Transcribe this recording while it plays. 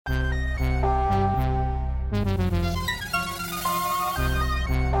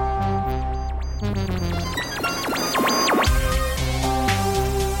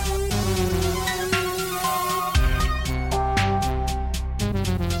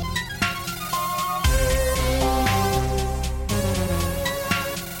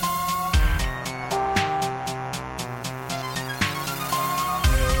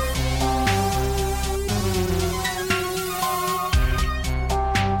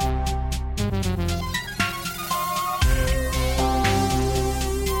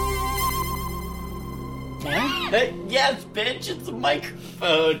Yes, bitch, it's a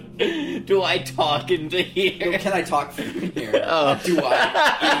microphone. Do I talk into here? Can I talk from here? Oh. Do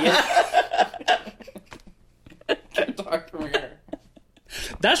I, idiot? Can I talk from here?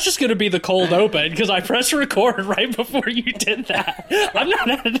 That's just going to be the cold open, because I pressed record right before you did that. I'm not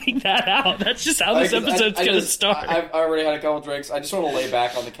editing that out. That's just how this episode's going to start. I've already had a couple drinks. I just want to lay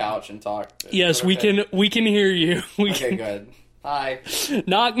back on the couch and talk. Yes, we can hear you. Okay, good. Hi.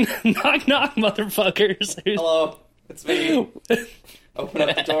 Knock, knock, knock, motherfuckers. Hello. It's me. Open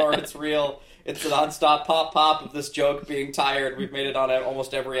up the door. It's real. It's the nonstop pop of this joke being tired. We've made it on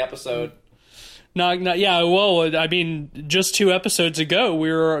almost every episode. Knock, knock. Yeah, well, I mean, just 2 episodes ago, we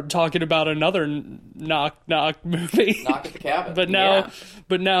were talking about another knock, knock movie. Knock at the cabin. But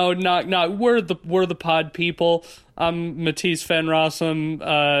now, knock, knock. We're the pod people. I'm Matisse Van Rossum.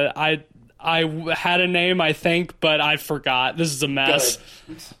 I had a name, I think, but I forgot. This is a mess.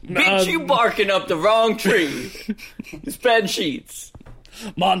 Bitch, you barking up the wrong tree. It's bed sheets.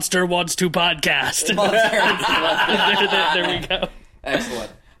 Monster wants to podcast. there we go.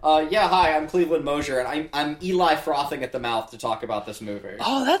 Excellent. Hi, I'm Cleveland Mosier, and I'm Eli frothing at the mouth to talk about this movie.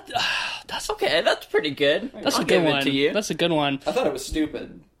 Oh, that's Okay, that's pretty good. That's I'll a good give one. it to you. That's a good one. I thought it was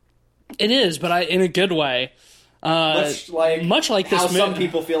stupid. It is, but in a good way. Much like this how some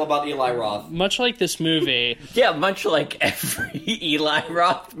people feel about Eli Roth. Much like this movie. Yeah, much like every Eli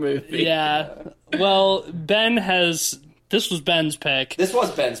Roth movie. Yeah. Well, this was Ben's pick. This was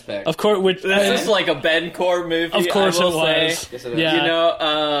Ben's pick. Of course, This is like a Ben Core movie. Of course I it will was. say. Yes, it is. Yeah. You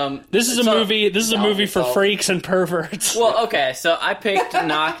know, this is a movie. This is a movie for itself. freaks and perverts. well, okay, so I picked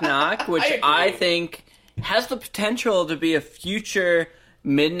Knock Knock, which I think has the potential to be a future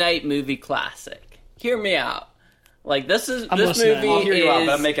midnight movie classic. Hear me out. Like, this listening. movie I'll hear you out, is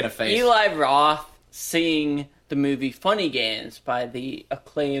but I'm making a face. Eli Roth seeing the movie Funny Games by the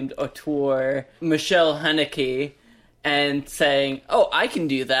acclaimed auteur Michelle Haneke and saying, oh, I can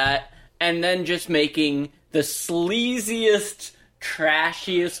do that, and then just making the sleaziest,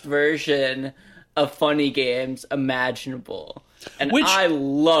 trashiest version of Funny Games imaginable. And I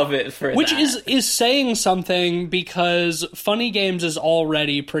love it for Which that. is saying something, because Funny Games is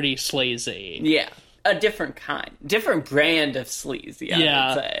already pretty sleazy. Yeah. A different kind. Different brand of sleazy,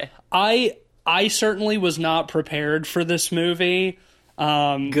 I would say. I certainly was not prepared for this movie.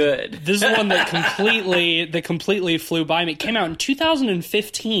 Good. This is one that completely flew by me. It came out in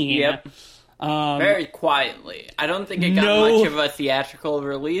 2015. Yep. Very quietly. I don't think it got much of a theatrical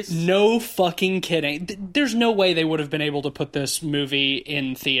release. No fucking kidding. There's no way they would have been able to put this movie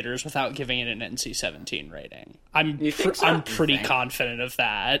in theaters without giving it an NC-17 rating. I'm pretty confident of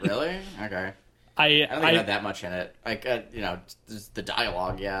that. Really? Okay. I don't think it had that much in it. Like, the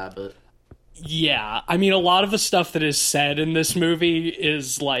dialogue, but... Yeah, I mean, a lot of the stuff that is said in this movie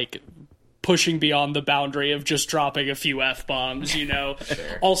is, like, pushing beyond the boundary of just dropping a few F-bombs, you know?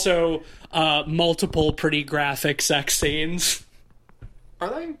 Sure. Also, multiple pretty graphic sex scenes. Are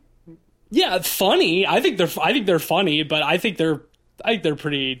they? Yeah, funny. I think they're funny, but I think they're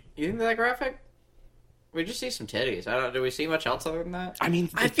pretty... You think they're that graphic? We just see some titties. Do we see much else other than that? I mean,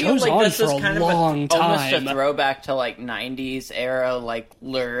 I it feel goes like on this for is a kind long of almost time. a throwback to, like, 90s era, like,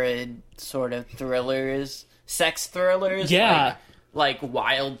 lurid sort of thrillers, sex thrillers. Yeah. Like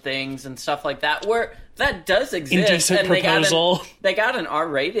Wild Things and stuff like that, where that does exist. Indecent and Proposal. They got an R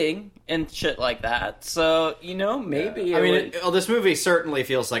rating and shit like that. So, maybe Yeah. This movie certainly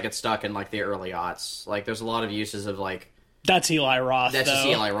feels like it's stuck in, like, the early aughts. Like, there's a lot of uses of, like... That's Eli Roth, That's though. just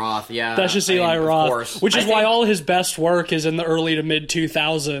Eli Roth, yeah. That's just Eli Roth. Of course. Which is why all his best work is in the early to mid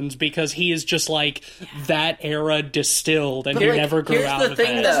 2000s, because he is just like that era distilled, and he never grew out of it.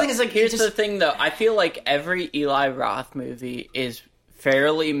 Here's the thing, though. I feel like every Eli Roth movie is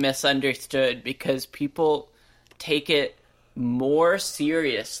fairly misunderstood because people take it more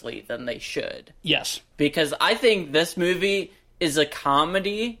seriously than they should. Yes. Because I think this movie is a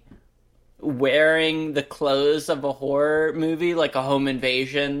comedy wearing the clothes of a horror movie, like a home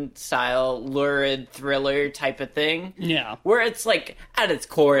invasion style lurid thriller type of thing. Yeah. Where it's like, at its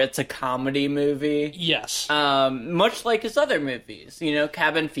core, it's a comedy movie. Yes. Much like his other movies.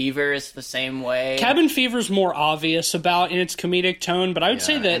 Cabin Fever is the same way. Cabin Fever's more obvious about in its comedic tone, but I would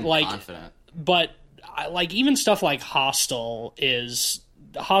say that, like... confident. But, like, even stuff like Hostel is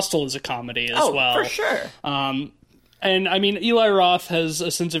a comedy as well. Oh, for sure. And, I mean, Eli Roth has a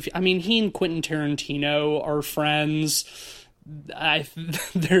sense of... I mean, he and Quentin Tarantino are friends.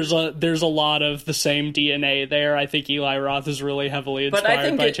 There's a lot of the same DNA there. I think Eli Roth is really heavily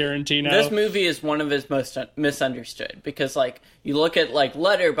inspired by Tarantino. This movie is one of his most misunderstood. Because, like, you look at, like,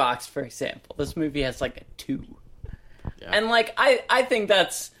 Letterboxd, for example. This movie has, like, a 2. And, like, I think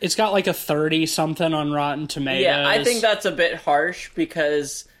that's... It's got, like, a 30-something on Rotten Tomatoes. Yeah, I think that's a bit harsh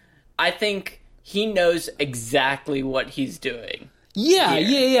because I think he knows exactly what he's doing.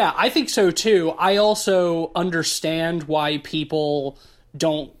 Yeah. I think so, too. I also understand why people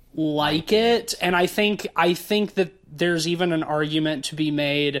don't like it, and I think that there's even an argument to be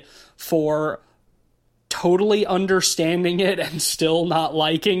made for totally understanding it and still not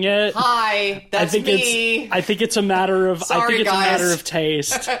liking it. Hi, that's me. I think it's a matter of Sorry, guys. a matter of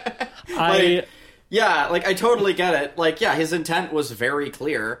taste. I totally get it. Like, yeah, his intent was very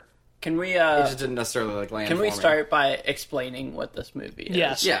clear. Can we It just didn't necessarily like land. Can we for me. start by explaining what this movie is?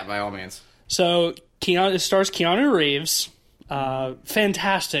 Yes. Yeah, by all means. So it stars Keanu Reeves.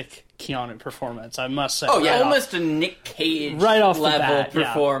 Fantastic Keanu performance, I must say. Oh, yeah. Almost a Nick Cage Right off the level bat,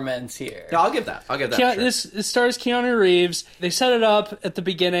 yeah. performance here. No, I'll give that. Sure. This stars Keanu Reeves. They set it up at the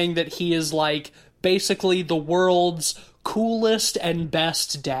beginning that he is like basically the world's coolest and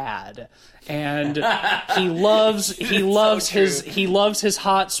best dad. And he loves his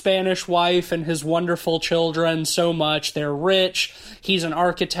hot Spanish wife and his wonderful children so much. They're rich. He's an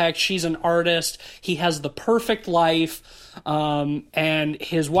architect. She's an artist. He has the perfect life. And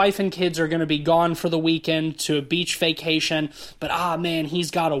his wife and kids are going to be gone for the weekend to a beach vacation. But man,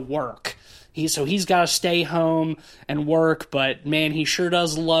 he's got to work. He's got to stay home and work. But man, he sure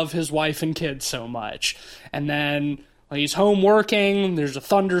does love his wife and kids so much. And then he's home working, there's a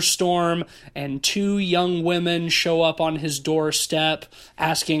thunderstorm, and two young women show up on his doorstep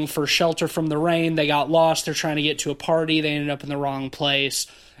asking for shelter from the rain. They got lost, they're trying to get to a party, they ended up in the wrong place,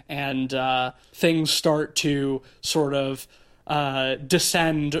 and things start to sort of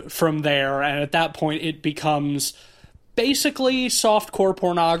descend from there, and at that point it becomes basically softcore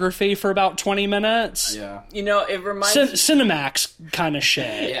pornography for about 20 minutes. Yeah. You know, it reminds Cinemax kind of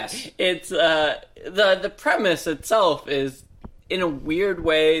shit. Yes. It's the premise itself is in a weird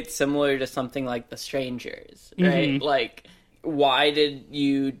way it's similar to something like The Strangers, right? Mm-hmm. Like, why did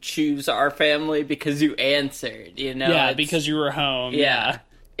you choose our family? Because you answered, you know? Yeah, It's- because you were home. yeah.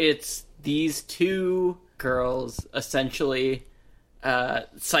 It's these two girls essentially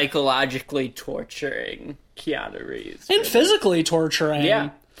psychologically torturing Keanu Reeves. And physically torturing. Yeah,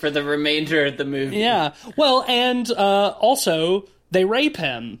 for the remainder of the movie. Yeah. Well, and also, they rape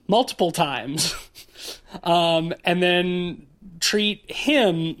him multiple times. And then treat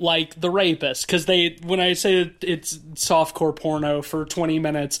him like the rapist. Because when I say it's softcore porno for 20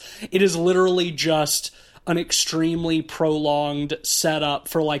 minutes, it is literally just an extremely prolonged setup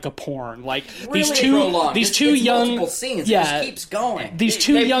for like a porn. Like these two young multiple scenes. Yeah, It just keeps going. these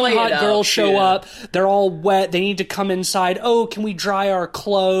two They young play it hot up, girls show yeah. up. They're all wet. They need to come inside. Oh, can we dry our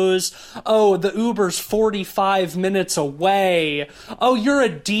clothes? Oh, the Uber's 45 minutes away. Oh, you're a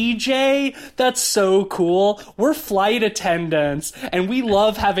DJ? That's so cool. We're flight attendants, and we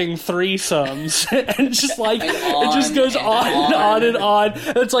love having threesomes. And just like, it just goes on and on and on.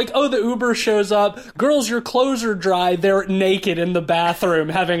 And it's like, oh, the Uber shows up. Girls, your clothes are dry. They're naked in the bathroom,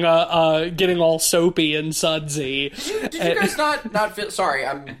 having getting all soapy and sudsy. Did you guys not feel... Sorry,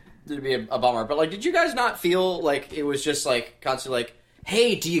 it'd be a bummer, but, like, did you guys not feel like it was just, like, constantly like,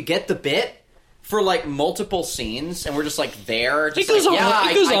 hey, do you get the bit? For, like, multiple scenes, and we're just, like, there. Just It goes like, on-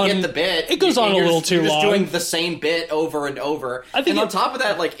 yeah, it goes I on- get the bit. it goes on a little too You're just long. doing the same bit over and over. I think and on it- top of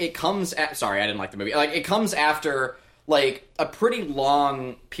that, like, it comes... Sorry, I didn't like the movie. Like, it comes after, like, a pretty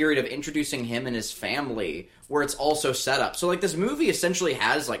long period of introducing him and his family, where it's also set up. So, like, this movie essentially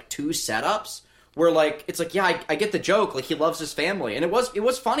has, like, two setups, where, like, it's like, yeah, I get the joke. Like, he loves his family. And it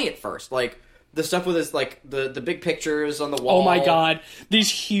was funny at first. Like, the stuff with his, like, the big pictures on the wall. Oh my god,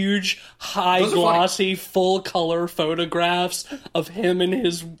 these huge, high Those are glossy, full color photographs of him and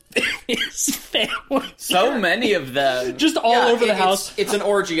his family. So many of them. Just all Yeah, over the house. It's an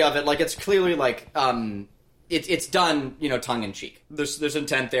orgy of it. Like, it's clearly, like, it's done, you know, tongue-in-cheek. There's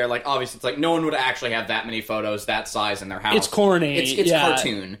intent there. Like, obviously, it's like, no one would actually have that many photos that size in their house. It's corny. It's yeah.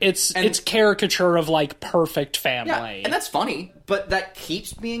 cartoon. It's And- caricature of, like, perfect family. Yeah, and that's funny, but that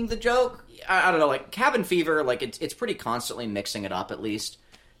keeps being the joke. I don't know, like, Cabin Fever, like, it's pretty constantly mixing it up, at least.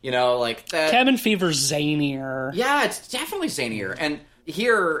 You know, like... that. Cabin Fever's zanier. Yeah, it's definitely zanier. And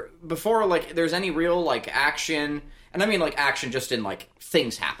here, before, like, there's any real, like, action... And I mean, like, action just in, like,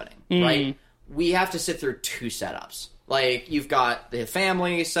 things happening, right? We have to sit through two setups. Like, you've got the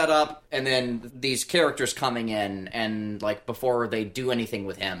family set up, and then these characters coming in, and, like, before they do anything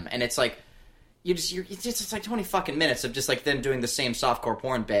with him. And it's like... it's like 20 fucking minutes of just like them doing the same softcore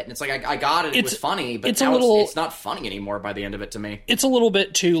porn bit, and it's like I got it, it was funny, but it's now a little, it's not funny anymore by the end of it to me. It's a little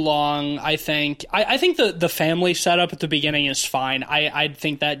bit too long, I think. I think the family setup at the beginning is fine. I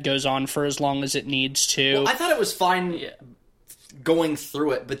think that goes on for as long as it needs to. Well, I thought it was fine going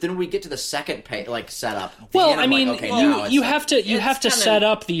through it, but then we get to the second setup. Well, I mean, like, okay, you have to set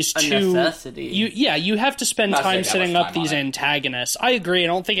up these two. Necessity. You have to spend time setting up these antagonists. I agree. I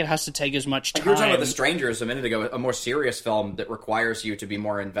don't think it has to take as much time. You were talking about The Strangers a minute ago, a more serious film that requires you to be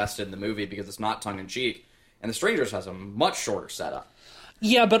more invested in the movie because it's not tongue in cheek, and The Strangers has a much shorter setup.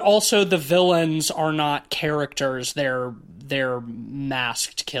 Yeah, but also the villains are not characters; they're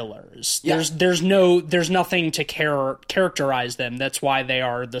masked killers. Yeah. There's nothing to characterize them. That's why they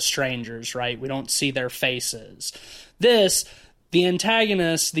are the strangers, right? We don't see their faces. The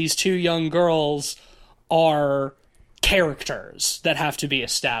antagonists, these two young girls, are characters that have to be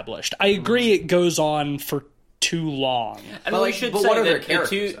established. I agree it goes on for too long. And we should say what are their that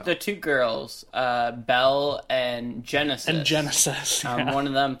characters, the two girls, Belle and Genesis. Yeah. One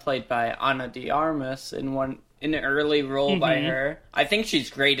of them played by Ana de Armas in an early role by her. I think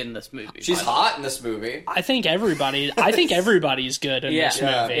she's great in this movie. She's hot in this movie. I think everybody's good in this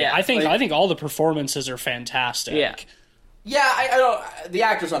movie. Yeah. I think all the performances are fantastic. Yeah. Yeah, I don't. The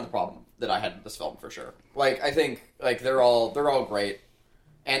actors aren't the problem that I had in this film for sure. Like, I think they're all great,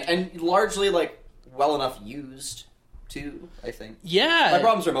 and largely well enough used too. I think. Yeah. My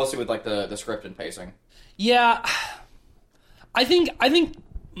problems are mostly with the script and pacing. Yeah, I think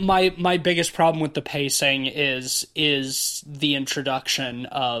my biggest problem with the pacing is the introduction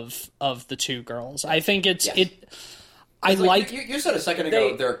of the two girls. I think you said a second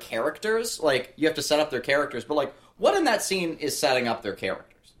ago their characters. Like, you have to set up their characters, but what in that scene is setting up their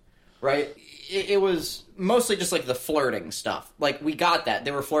characters, right? It was mostly just the flirting stuff. We got that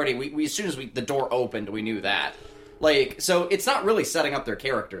they were flirting. We as soon as the door opened, we knew that. So it's not really setting up their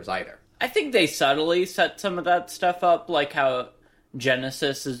characters either. I think they subtly set some of that stuff up, like how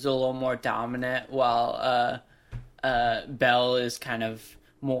Genesis is a little more dominant, while Belle is kind of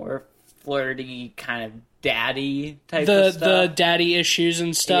more flirty, kind of daddy type of stuff. The daddy issues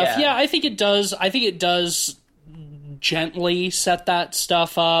and stuff. Yeah. I think it does. I think it does gently set that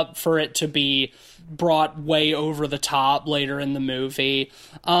stuff up for it to be brought way over the top later in the movie.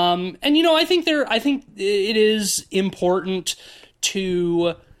 And I think it is important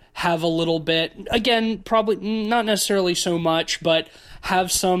to have a little bit, again, probably not necessarily so much, but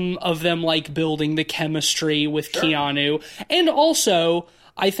have some of them building the chemistry with Keanu. And also,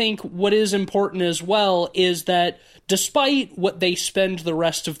 I think what is important as well is that despite what they spend the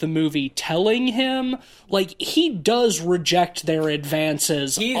rest of the movie telling him, he does reject their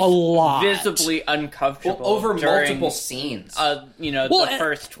advances a lot. Visibly uncomfortable over during, multiple scenes. The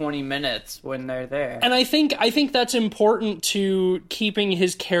first 20 minutes when they're there. And I think that's important to keeping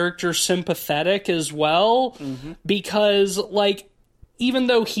his character sympathetic as well, because even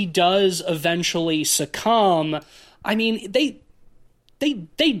though he does eventually succumb, I mean they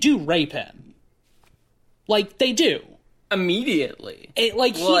do rape him. They do. Immediately. He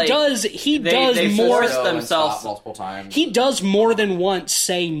does they more force themselves multiple times. He does more than once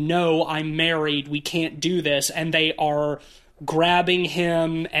say, "No, I'm married. We can't do this." And they are grabbing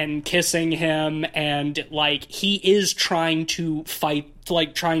him and kissing him, and he is trying to fight,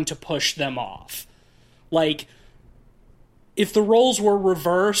 trying to push them off. If the roles were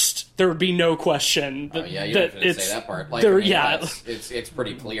reversed, there would be no question. You don't have to say that part. It's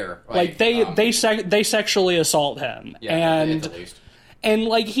pretty clear. They sexually assault him, and at least.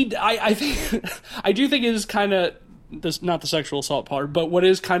 And I think I do think it is kind of this, not the sexual assault part, but what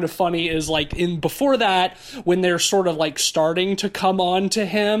is kind of funny is before that, when they're sort of starting to come on to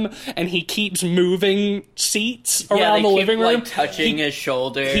him, and he keeps moving seats around the living room, touching his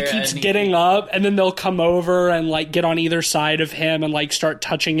shoulder. He keeps getting up, and then they'll come over and get on either side of him and start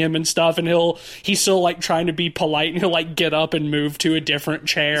touching him and stuff, and he's still trying to be polite, and he'll get up and move to a different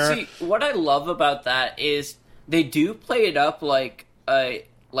chair. See, what I love about that is they do play it up like a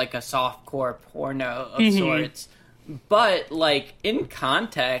softcore porno of sorts. But, in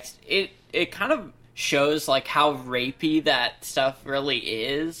context, it kind of shows, how rapey that stuff really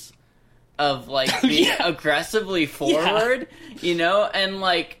is. Of, being aggressively forward,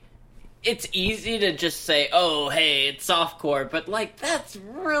 And, it's easy to just say, oh, hey, it's softcore. But, that's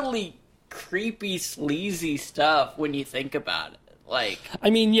really creepy, sleazy stuff when you think about it. I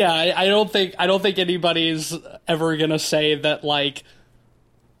mean, yeah, I don't think anybody's ever gonna say that,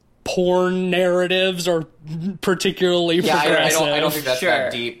 porn narratives are particularly progressive. I don't think that's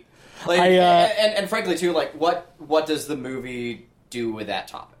that deep. And frankly, too, what does the movie do with that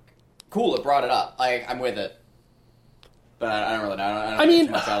topic? cool. It brought it up. I'm with it. But I don't really know. I don't mean, get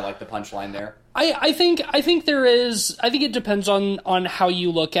too much out of like the punchline there. I think there is. I think it depends on how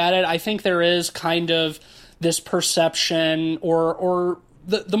you look at it. I think there is kind of this perception, or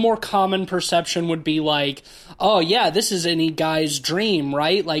the more common perception would be like, oh yeah, this is any guy's dream,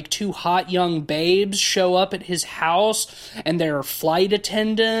 right? Like two hot young babes show up at his house and they're flight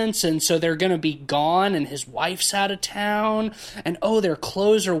attendants, and so they're gonna be gone and his wife's out of town, and oh, their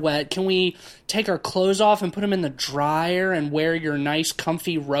clothes are wet. Can we take our clothes off and put them in the dryer and wear your nice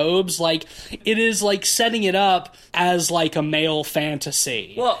comfy robes? Like, it is like setting it up as like a male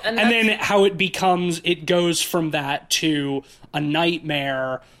fantasy. Well, and then how it goes from that to a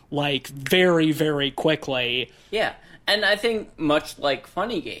nightmare, like, very, very quickly. Yeah, and I think much like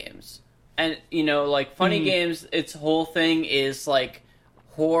Funny Games. And, like, Funny Games, its whole thing is, like,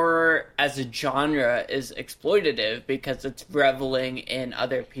 horror as a genre is exploitative because it's reveling in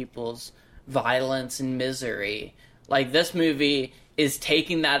other people's violence and misery. Like, this movie is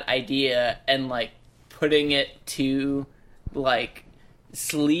taking that idea and, like, putting it to, like,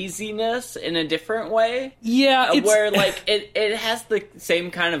 sleaziness in a different way. Yeah, where like it has the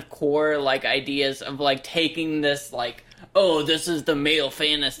same kind of core like ideas of like taking this like, oh, this is the male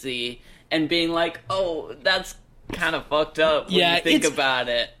fantasy, and being like, oh, that's kind of fucked up when you think about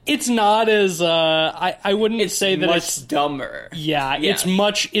it. It's not as I wouldn't say that much it's dumber. Yeah, it's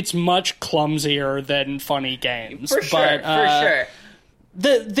much clumsier than Funny Games. For sure, for sure.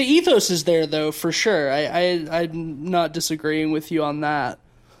 The ethos is there, though, for sure. I'm not disagreeing with you on that.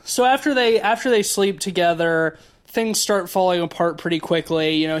 So after they sleep together, things start falling apart pretty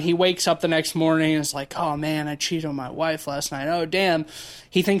quickly. He wakes up the next morning and is like, oh man, I cheated on my wife last night. Oh damn.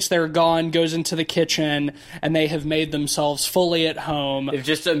 He thinks they're gone, goes into the kitchen, and they have made themselves fully at home. They've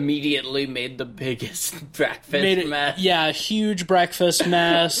just immediately made the biggest breakfast mess. Yeah, huge breakfast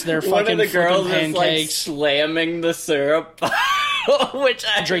mess. They're fucking one of the girls pancakes. Is like slamming the syrup, which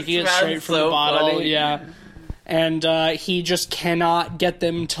I drinking it straight from the bottle. Funny. Yeah. And he just cannot get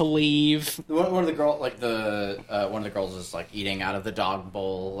them to leave. One of the girls, like one of the girls is like eating out of the dog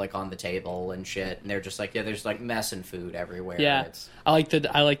bowl, like on the table and shit. And they're just like, yeah, there's like mess and food everywhere. Yeah, I like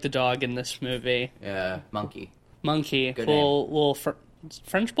the dog in this movie. Yeah, Monkey, good little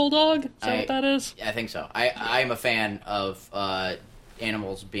French bulldog. Is that what that is? I think so. I'm a fan of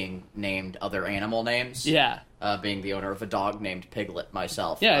animals being named other animal names. Yeah. Being the owner of a dog named Piglet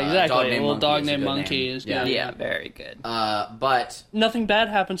myself. Yeah, exactly. A little dog named Monkey is good. Yeah, very good. But nothing bad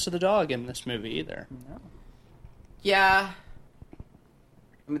happens to the dog in this movie either. No. Yeah.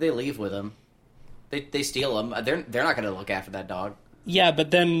 I mean, they leave with him. They steal him. They're not going to look after that dog. Yeah, but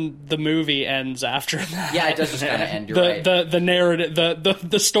then the movie ends after that. Yeah, it does just kind of end. You're right. The narrative,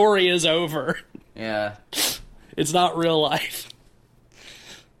 the story is over. Yeah. It's not real life.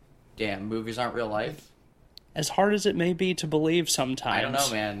 Damn, movies aren't real life. As hard as it may be to believe sometimes. I don't know,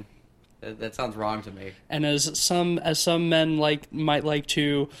 man. That sounds wrong to me. And as some men might like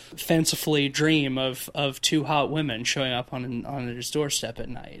to fancifully dream of two hot women showing up on his doorstep at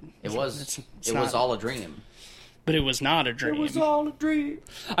night. It was all a dream. But it was not a dream. It was all a dream.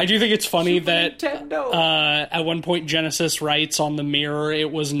 I do think it's funny that Nintendo. At one point Genesis writes on the mirror,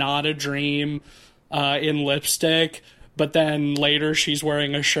 "It was not a dream," in lipstick. But then later she's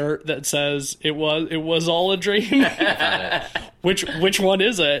wearing a shirt that says it was all a dream. Which one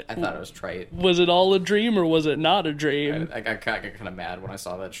is it? I thought it was trite. Was it all a dream or was it not a dream? I got kind of mad when I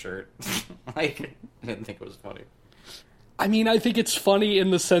saw that shirt. I didn't think it was funny. I mean, I think it's funny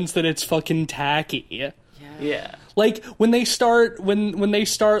in the sense that it's fucking tacky. Yeah. Like when they start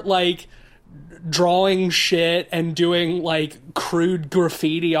like drawing shit and doing like crude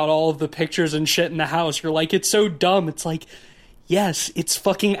graffiti on all of the pictures and shit in the house, you're like, it's so dumb. It's like, yes, it's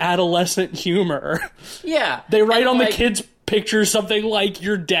fucking adolescent humor. Yeah. They write on the kids' picture something like,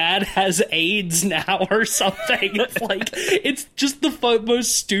 your dad has AIDS now or something. It's like, it's just the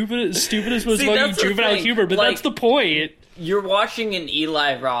most stupidest, most fucking juvenile humor, but like, that's the point. You're watching an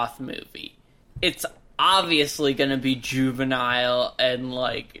Eli Roth movie. It's obviously gonna be juvenile and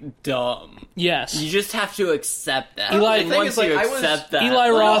like dumb. Yes, you just have to accept that. Eli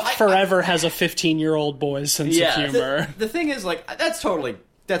Roth forever has a 15-year-old boy's sense of humor. The thing is, like, that's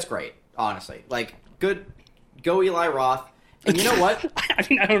great. Honestly, like, good, go Eli Roth. And you know what? I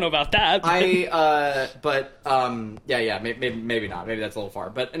mean, I don't know about that. Maybe not. Maybe that's a little far.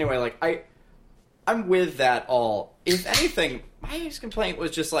 But anyway, like, I'm with that all. If anything, my biggest complaint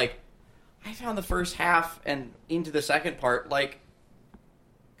was just like, I found the first half and into the second part, like,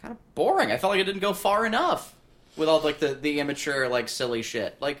 kind of boring. I felt like it didn't go far enough with all, like, the immature, like, silly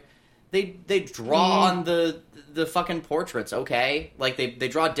shit. Like, they draw on the fucking portraits, okay? Like, they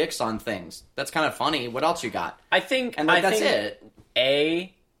draw dicks on things. That's kind of funny. What else you got? I think... And that's it.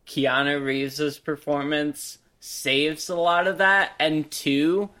 Keanu Reeves' performance saves a lot of that, and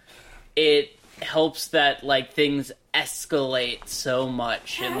 2, it helps that, like, things escalate so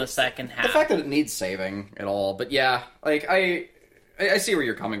much in the second half. The fact that it needs saving at all, but yeah, like, I see where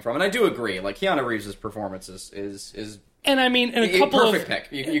you're coming from, and I do agree. Like, Keanu Reeves' performance is and I mean, in a couple perfect pick.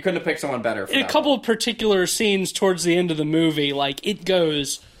 You couldn't have picked someone better. For in a couple of particular scenes towards the end of the movie, like, it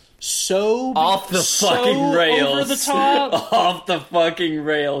goes so off the fucking rails, over the top, off the fucking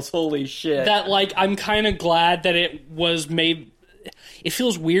rails. Holy shit! That, like, I'm kind of glad that it was made. It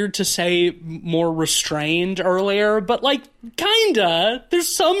feels weird to say more restrained earlier, but, like, kinda. There's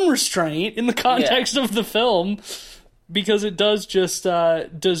some restraint in the context of the film, because it does just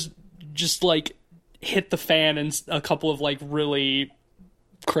like hit the fan in a couple of, like, really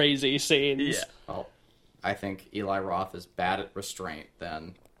crazy scenes. Yeah. Well, I think Eli Roth is bad at restraint.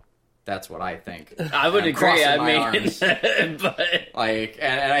 Then that's what I think. I would agree. I mean, but like,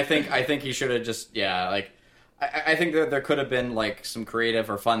 and I think he should have just like. I think that there could have been, like, some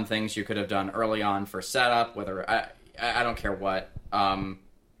creative or fun things you could have done early on for setup, whether I don't care what,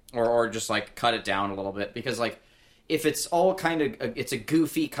 or just, like, cut it down a little bit, because, like, if it's all kind of it's a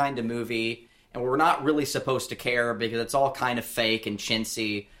goofy kind of movie and we're not really supposed to care because it's all kind of fake and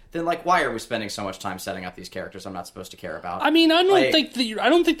chintzy, then, like, why are we spending so much time setting up these characters I'm not supposed to care about? I mean, I don't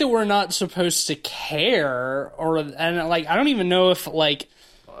think that we're not supposed to care, and like, I don't even know if, like,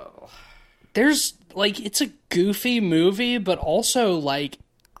 there's, like, it's a goofy movie, but also, like,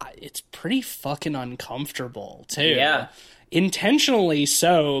 it's pretty fucking uncomfortable too. Yeah, intentionally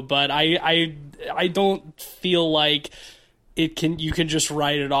so. But I don't feel like you can just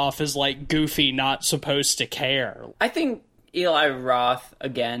write it off as, like, goofy, not supposed to care. I think Eli Roth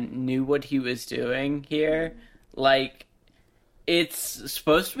again knew what he was doing here. Like, it's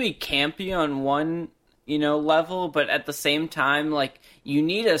supposed to be campy on one, level, but at the same time, like, you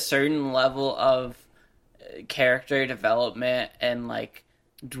need a certain level of character development and, like,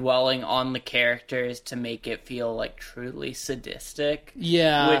 dwelling on the characters to make it feel, like, truly sadistic.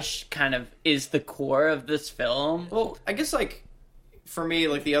 Yeah. Which kind of is the core of this film. Well, I guess, like, for me,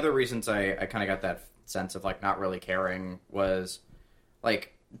 like, the other reasons I kind of got that sense of, like, not really caring was,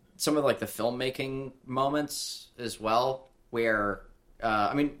 like, some of, like, the filmmaking moments as well, where,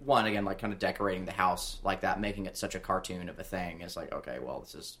 I mean, one, again, like, kind of decorating the house like that, making it such a cartoon of a thing is like, okay, well,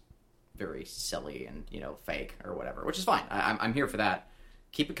 this is very silly and, fake or whatever, which is fine. I'm here for that.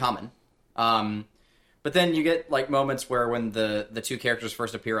 Keep it coming. But then you get, like, moments where when the two characters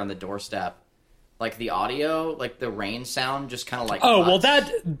first appear on the doorstep, like, the audio, like, the rain sound just kind of, like, oh, cuts. well,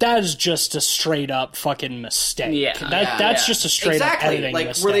 that is just a straight up fucking mistake. Yeah. That's just a straight up editing like,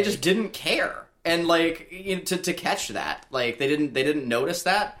 mistake. where they just didn't care. And, like, to catch that, like, they didn't notice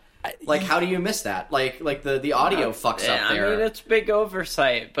that. Like, how do you miss that? Like the audio fucks up there. I mean, it's big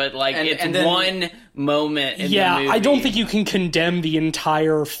oversight, but, like, it's then, one moment in the movie. I don't think you can condemn the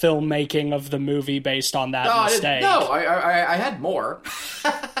entire filmmaking of the movie based on that mistake. I had more.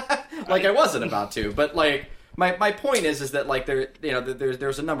 Like, I wasn't about to, but, like, my point is that, like,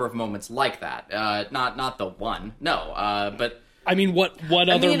 there's a number of moments like that. Not the one. No, but I mean, what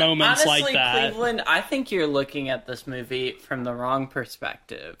other moments honestly, like that? Cleveland, I think you're looking at this movie from the wrong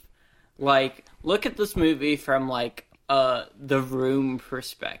perspective. Like, look at this movie from, like, the Room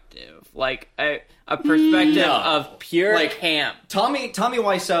perspective. Like, a perspective of pure, like, camp. Tommy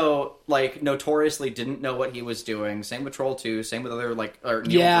Wiseau, like, notoriously didn't know what he was doing. Same with Troll 2, same with other, like, Neil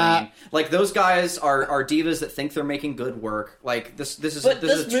Breen. Like, those guys are divas that think they're making good work. Like, this is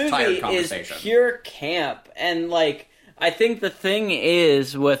a tired conversation. Is pure camp, and, like, I think the thing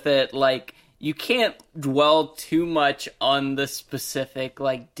is with it, like, you can't dwell too much on the specific,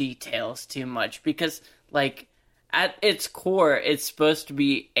 like, details too much, because, like, at its core, it's supposed to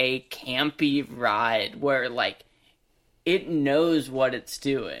be a campy ride where, like, it knows what it's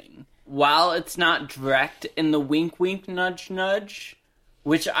doing. While it's not direct in the wink, wink, nudge, nudge,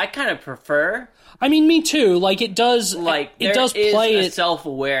 which I kind of prefer. I mean, me too. Like, it does, like, it does play it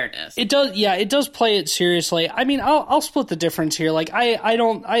self-awareness. It does, yeah. It does play it seriously. I mean, I'll split the difference here. Like,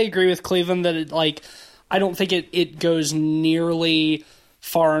 I agree with Cleveland that it, like, I don't think it goes nearly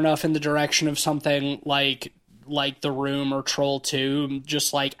far enough in the direction of something like The Room or Troll 2,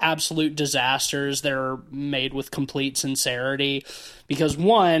 just, like, absolute disasters that are made with complete sincerity. Because,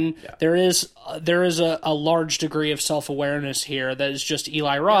 one, there is a large degree of self-awareness here that is just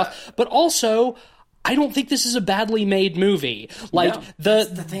Eli Roth, but also, I don't think this is a badly made movie. Like, No,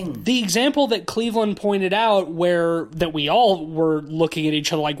 that's the thing. The example that Cleveland pointed out, that we all were looking at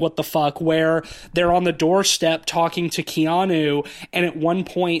each other like, what the fuck, where they're on the doorstep talking to Keanu, and at one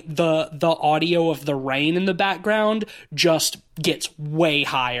point the audio of the rain in the background just gets way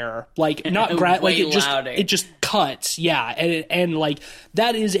higher. Like, not like it just cuts. Yeah. And like,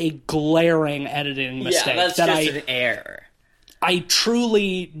 that is a glaring editing mistake. Yeah, that's just an error. I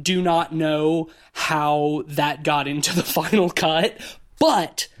truly do not know how that got into the final cut,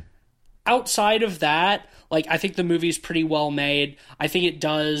 but outside of that, like, I think the movie's pretty well made. I think it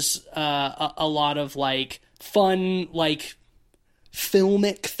does a lot of, like, fun, like,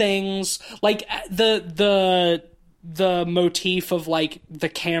 filmic things. Like, the motif of, like, the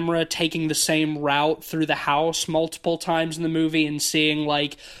camera taking the same route through the house multiple times in the movie and seeing,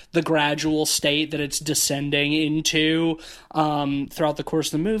 like, the gradual state that it's descending into throughout the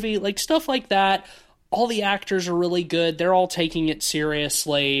course of the movie. Like, stuff like that. All the actors are really good. They're all taking it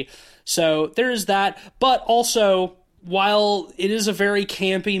seriously. So there's that. But also, while it is a very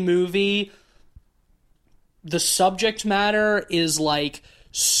campy movie, the subject matter is, like,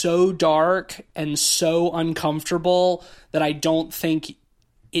 so dark and so uncomfortable that I don't think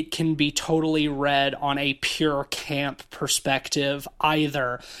it can be totally read on a pure camp perspective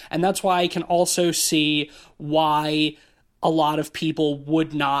either. And that's why I can also see why a lot of people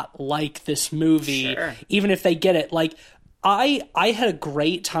would not like this movie, Sure. even if they get it. Like, I had a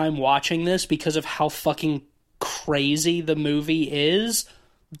great time watching this because of how fucking crazy the movie is.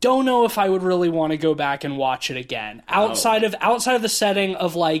 Don't know if I would really want to go back and watch it again. Outside of the setting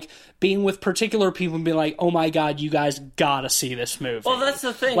of, like, being with particular people and being like, oh my god, you guys gotta see this movie. Well, that's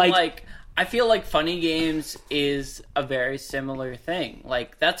the thing. Like, I feel like Funny Games is a very similar thing.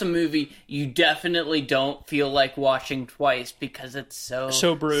 Like, that's a movie you definitely don't feel like watching twice because it's so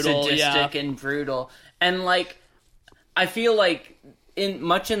brutal, sadistic and brutal. And, like, I feel like in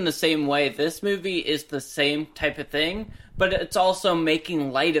the same way, this movie is the same type of thing, but it's also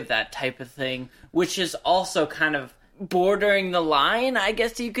making light of that type of thing, which is also kind of bordering the line, I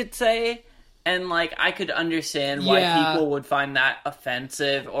guess you could say. And, like, I could understand why people would find that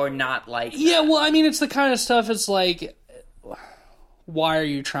offensive or not like that. Yeah, well, I mean, it's the kind of stuff, it's like, why are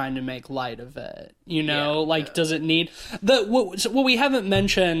you trying to make light of it? You know, does it need... What we haven't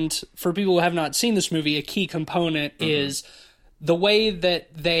mentioned, for people who have not seen this movie, a key component is the way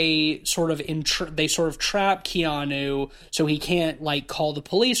that they sort of trap Keanu so he can't, like, call the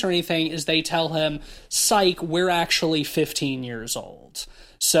police or anything, is they tell him, psych, we're actually 15 years old.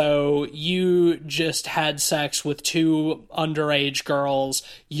 So you just had sex with 2 underage girls.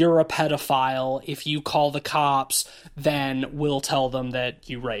 You're a pedophile. If you call the cops, then we'll tell them that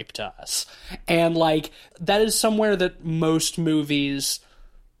you raped us. And, like, that is somewhere that most movies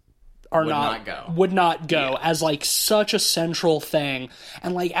would not go as, like, such a central thing.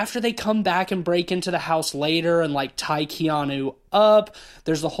 And, like, after they come back and break into the house later and, like, tie Keanu up,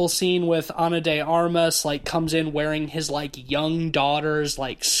 there's the whole scene with Ana de Armas, like, comes in wearing his, like, young daughter's,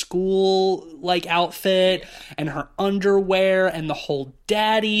 like, school, like, outfit and her underwear and the whole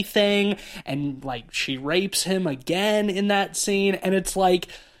daddy thing, and, like, she rapes him again in that scene, and it's like...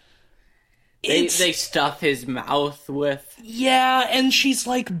 They stuff his mouth with... Yeah, and she's,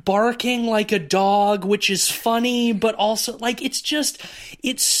 like, barking like a dog, which is funny, but also, like, it's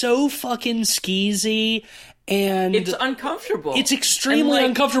so fucking skeezy, and... It's uncomfortable. It's extremely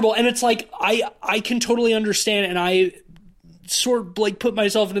uncomfortable, and it's, like, I can totally understand, and I sort of, like, put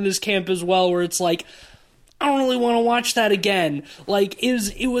myself into this camp as well, where it's, like, I don't really want to watch that again. Like,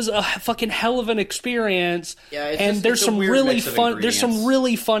 it was a fucking hell of an experience. Yeah, and there's some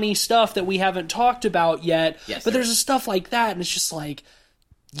really funny stuff that we haven't talked about yet. Yes, but there's a stuff like that, and it's just like,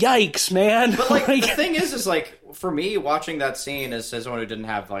 yikes, man. But, like, the thing is like, for me, watching that scene as someone who didn't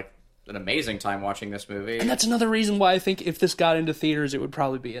have, like, an amazing time watching this movie. And that's another reason why I think if this got into theaters, it would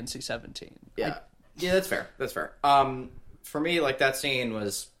probably be NC-17. Yeah. Yeah, that's fair. That's fair. For me, like, that scene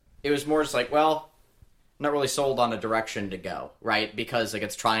was more just like, well, not really sold on a direction to go, right? Because, like,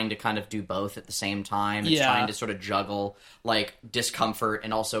 it's trying to kind of do both at the same time. It's trying to sort of juggle, like, discomfort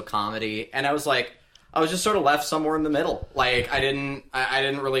and also comedy. And I was just sort of left somewhere in the middle. Like, I didn't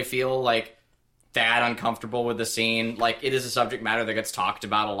really feel, like, that uncomfortable with the scene. Like, it is a subject matter that gets talked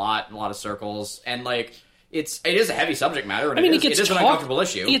about a lot in a lot of circles. And, like, it is a heavy subject matter. And it is an uncomfortable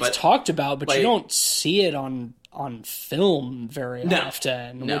issue. It's talked about, but, like, you don't see it on on film very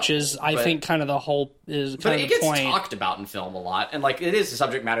often, No, which is, I but- think, kind of the whole is But kind it of the gets point. talked about in film a lot, and like it is a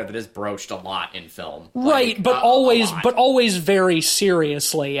subject matter that is broached a lot in film. Right, Like, but a always lot. very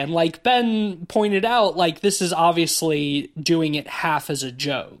seriously. And like Ben pointed out, like this is obviously doing it half as a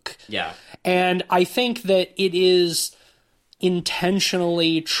joke. Yeah. And I think that it is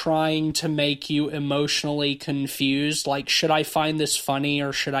intentionally trying to make you emotionally confused. Like, should I find this funny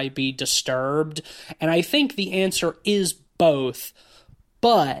or should I be disturbed? And I think the answer is both.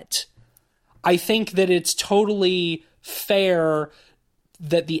 But I think that it's totally fair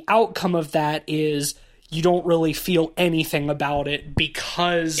that the outcome of that is you don't really feel anything about it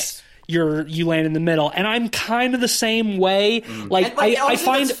because you land in the middle. And I'm kind of the same way. Like, And, like, I honestly,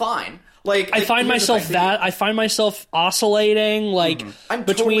 find that's fine. Like I find here's the myself thing. I find myself oscillating like I'm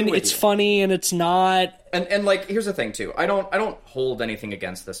between totally with it's you. funny and it's not. And like here's the thing too. I don't hold anything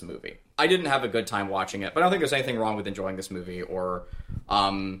against this movie. I didn't have a good time watching it, but I don't think there's anything wrong with enjoying this movie or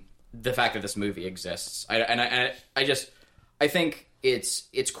the fact that this movie exists. I think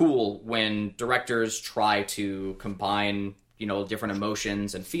it's cool when directors try to combine, you know, different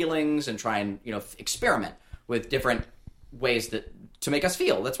emotions and feelings and try and, you know, experiment with different ways to make us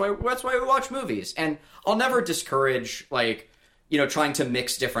feel. That's why we watch movies. And I'll never discourage, like, you know, trying to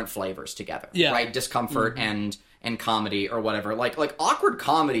mix different flavors together. Yeah. Right? Discomfort and comedy or whatever. Like awkward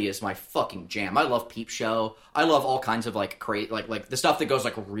comedy is my fucking jam. I love Peep Show. I love all kinds of like like the stuff that goes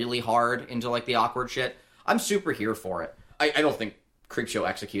like really hard into like the awkward shit. I'm super here for it. I don't think Creepshow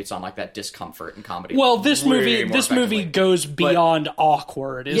executes on like that discomfort and comedy. Well, this way movie more this movie effectively. goes beyond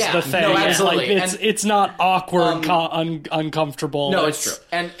awkward. Is Yeah, the thing? no, It's like, absolutely. it's not awkward, uncomfortable. No, it's true.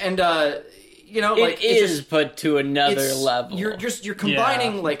 And you know, like It is put to another level. You're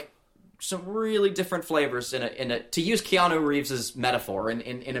combining like some really different flavors in a to use Keanu Reeves's metaphor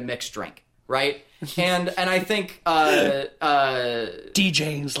in a mixed drink, right? and I think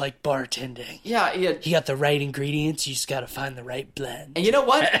DJing's like bartending. yeah. You got the right ingredients. You just got to find the right blend. And you know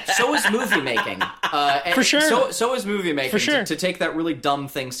what? So is movie making. For sure. So is movie making. For sure. To take that really dumb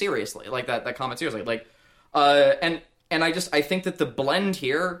thing seriously, like that comment seriously. Like, and I think that the blend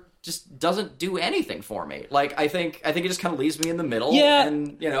here just doesn't do anything for me. Like, I think it just kind of leaves me in the middle. Yeah.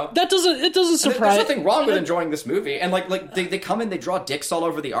 And you know, It doesn't there's surprise. nothing wrong with enjoying this movie. And like they come in, they draw dicks all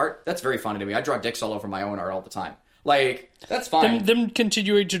over the art. That's very funny to me. I draw dicks all over my own art all the time. Like, that's fine. Them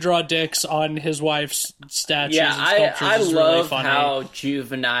continuing to draw dicks on his wife's statues yeah, and I sculptures is love really funny. how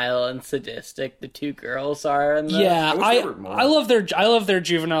juvenile and sadistic the two girls are in this. Yeah, wish there were more. I love their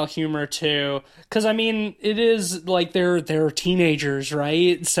juvenile humor too, because I mean it is like they're teenagers,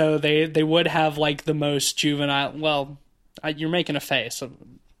 right? So they would have like the most juvenile. Well, you're making a face. So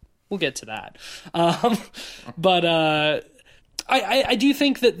we'll get to that. But I do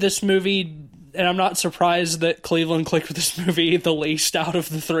think that this movie. And I'm not surprised that Cleveland clicked with this movie the least out of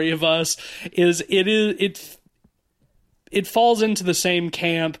the three of us. It falls into the same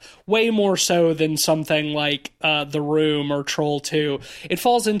camp way more so than something like The Room or Troll 2. It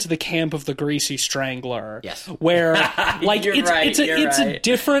falls into the camp of The Greasy Strangler. Yes. Where like You're right, it's a right.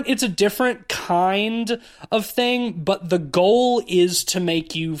 different kind of thing, but the goal is to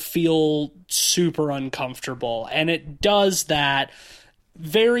make you feel super uncomfortable, and it does that.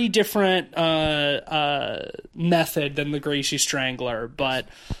 Very different method than The Greasy Strangler, but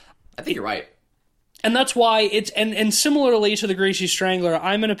I think you're right. and that's why it's and similarly to The Greasy Strangler,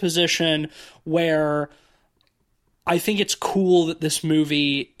 I'm in a position where I think it's cool that this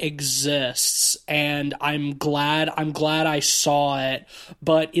movie exists, and I'm glad I saw it.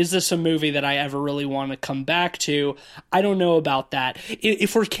 But is this a movie that I ever really want to come back to? I don't know about that.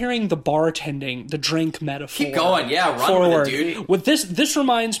 If we're carrying the bartending, the drink metaphor, Keep going, yeah, run forward, with it, dude. what this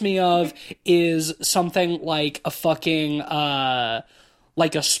reminds me of is something like a fucking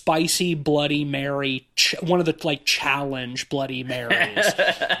like a spicy Bloody Mary, one of the like challenge Bloody Marys.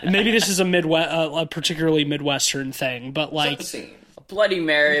 Maybe this is a particularly Midwestern thing, but like Set the scene. Bloody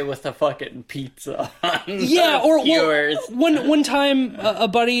Mary with a fucking pizza on yeah, the or viewers. one time a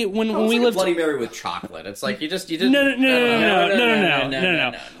buddy when It's we like lived. a Bloody Mary with chocolate. It's like you didn't. No.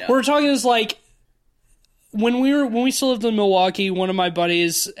 no. What we're talking is like when we still lived in Milwaukee. One of my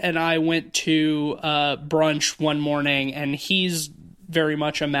buddies and I went to brunch one morning, and he's very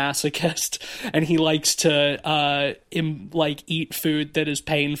much a masochist, and he likes to eat food that is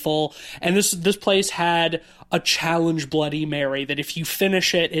painful. And this place had a challenge Bloody Mary that if you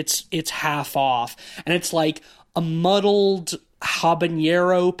finish it, it's half off, and it's like a muddled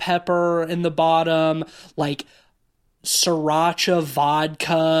habanero pepper in the bottom, like sriracha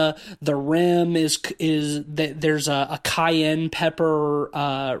vodka. The rim is there's a cayenne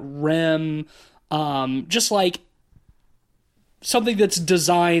pepper rim Just like something that's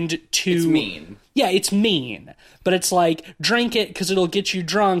designed to... It's mean. Yeah, it's mean, but it's like, drink it because it'll get you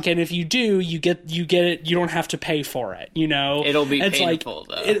drunk, and if you do, you get it. You don't have to pay for it. You know, It'll be it's painful,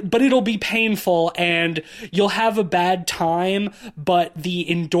 though. But it'll be painful, and you'll have a bad time. But the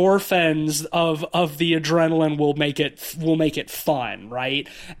endorphins of the adrenaline will make it fun, right?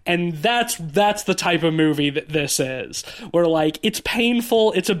 And that's the type of movie that this is, where like it's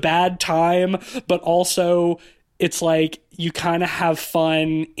painful, it's a bad time, but also it's like you kind of have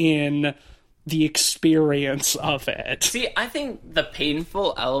fun in the experience of it. See, I think the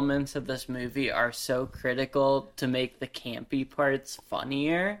painful elements of this movie are so critical to make the campy parts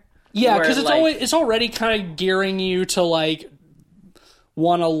funnier. Yeah, because where, it's already kind of gearing you to like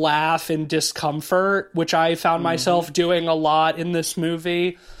want to laugh in discomfort, which I found myself doing a lot in this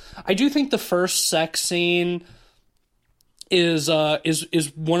movie. I do think the first sex scene is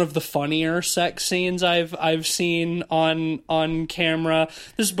one of the funnier sex scenes I've seen on camera.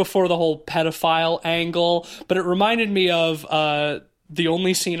 This is before the whole pedophile angle, but it reminded me of the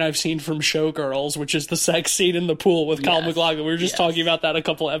only scene I've seen from Showgirls, which is the sex scene in the pool with Kyle MacLachlan. We were just talking about that a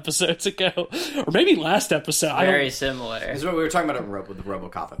couple episodes ago, or maybe last episode. Very similar. This is what we were talking about with the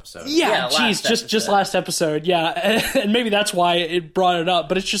RoboCop episode. Yeah, geez, just last episode, yeah, and maybe that's why it brought it up.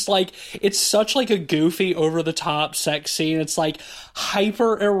 But it's just like it's such like a goofy, over the top sex scene. It's like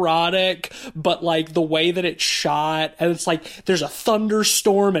hyper erotic, but like the way that it's shot, and it's like there's a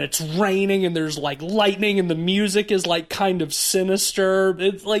thunderstorm and it's raining and there's like lightning and the music is like kind of sinister.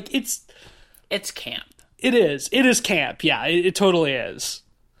 It's like it's camp. It is camp. Yeah, it totally is.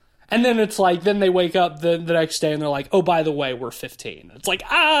 And then it's like, then they wake up the next day and they're like, oh, by the way, we're 15. It's like,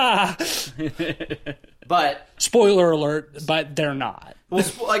 But spoiler alert, but they're not. Well,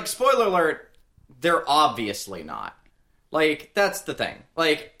 like, spoiler alert, they're obviously not. Like, that's the thing.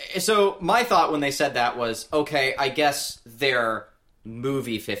 Like, so my thought when they said that was, okay, I guess they're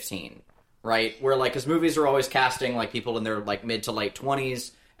movie 15, right? Where, like, because movies are always casting, like, people in their, like, mid to late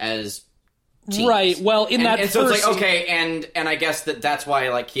 20s as teens. Right, well, and so it's like, okay, and I guess that's why,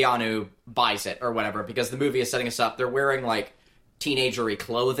 like, Keanu buys it or whatever, because the movie is setting us up. They're wearing, like, teenagery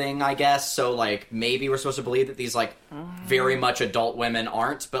clothing, I guess, so, like, maybe we're supposed to believe that these, like, very much adult women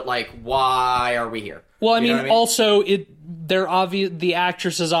aren't, but, like, why are we here? Well, I You know mean, what also the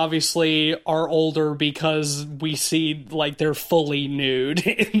actresses obviously are older because we see like they're fully nude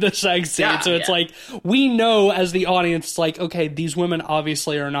in the sex scene. So it's like we know as the audience, it's like, okay, these women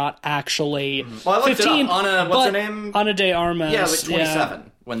obviously are not actually Well, I looked 15. it up. Anna, what's her name? Ana de Armas. Yeah, like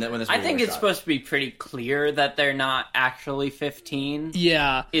 27 when this movie I think was it's shot. supposed to be pretty clear that they're not actually 15.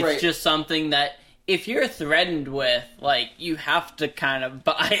 Yeah. It's Right. just something that if you're threatened with, like, you have to kind of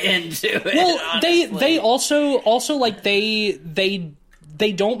buy into it. Well, honestly. they also like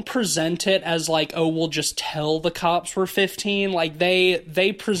they don't present it as like, oh, we'll just tell the cops we're 15. Like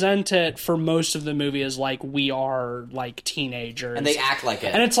they present it for most of the movie as like we are like teenagers, And they act like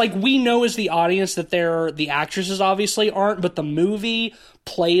it. and it's like we know as the audience that the actresses obviously aren't, but the movie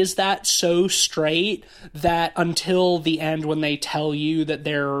plays that so straight that until the end when they tell you that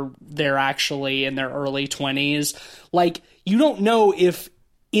they're actually in their early 20s, like you don't know if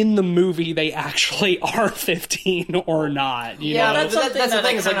in the movie they actually are 15 or not. You know? that's something that's the that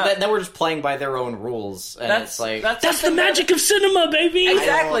thing. I Is like kinda- that we're just playing by their own rules, and it's like That's the something magic of cinema, baby.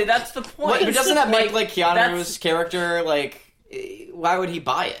 Exactly, that's the point. But doesn't that make like Keanu's that's- character like? Why would he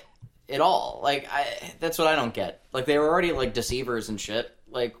buy it at all? Like, that's what I don't get. Like, they were already like deceivers and shit.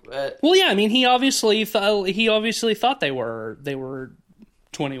 Like, Well, yeah, I mean, he obviously thought they were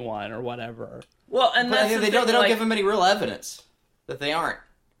 21 or whatever. Well, and but I that's think the they don't thing, like, give him any real evidence that they aren't.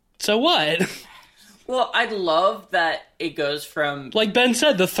 So what? Well, I love that it goes from Like Ben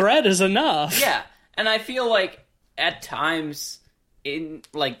said, the threat is enough. yeah, and I feel like at times in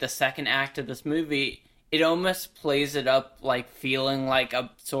like the second act of this movie, it almost plays it up like feeling like a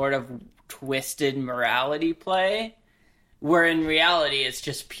sort of twisted morality play, where in reality it's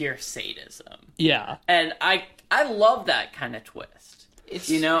just pure sadism. Yeah. And I love that kind of twist. It's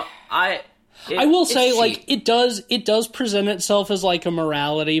I will say, cheap. like, it does present itself as, like, a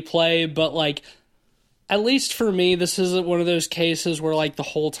morality play, but, like, at least for me, this isn't one of those cases where, like, the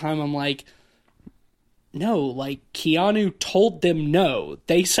whole time I'm like, no, like, Keanu told them no.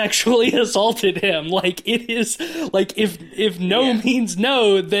 They sexually assaulted him. Like, it is, like, if no means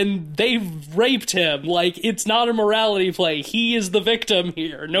no, then they've raped him. Like, it's not a morality play. He is the victim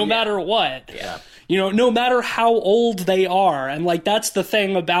here, no matter what. Yeah. You know, no matter how old they are. And, like, that's the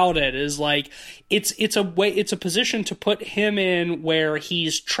thing about it, is, like, it's a position to put him in where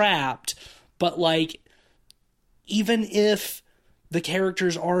he's trapped, but, like, even if the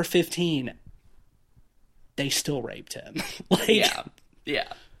characters are 15, they still raped him. Like,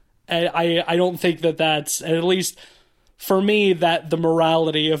 Yeah. and I don't think that's, at least for me, that the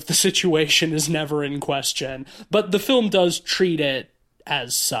morality of the situation is never in question. But the film does treat it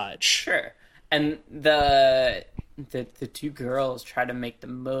as such. Sure. And the two girls try to make the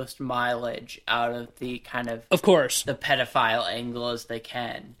most mileage out of the kind of course, the pedophile angle as they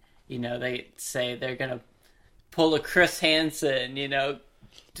can. You know, they say they're gonna pull a Chris Hansen, you know,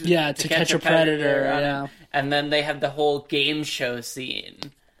 to catch a predator, yeah. And then they have the whole game show scene,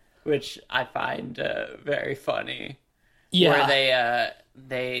 which I find very funny. Yeah. Where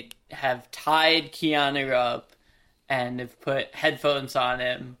they have tied Keanu up and have put headphones on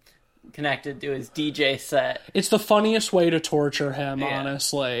him, connected to his DJ set. It's the funniest way to torture him,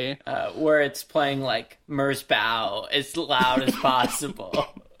 honestly. Where it's playing, like, Merzbow as loud as possible.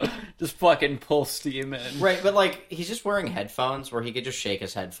 Just fucking pull steam in. Right, but, like, he's just wearing headphones where he could just shake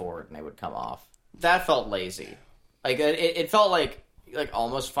his head forward and they would come off. That felt lazy. Like, it felt like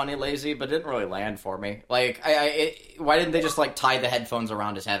almost funny lazy, but it didn't really land for me. Like, why didn't they just, like, tie the headphones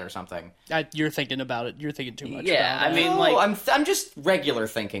around his head or something? You're thinking about it. You're thinking too much Yeah, about it. I mean, No, like... I'm just regular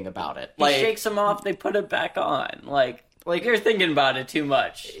thinking about it. He Like, shakes them off, they put it back on. Like you're thinking about it too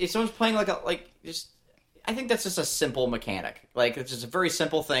much. if someone's playing, I think that's just a simple mechanic. Like, it's just a very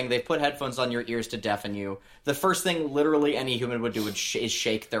simple thing. They put headphones on your ears to deafen you. The first thing literally any human would do is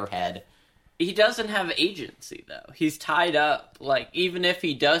shake their head. He doesn't have agency, though. He's tied up. Like, even if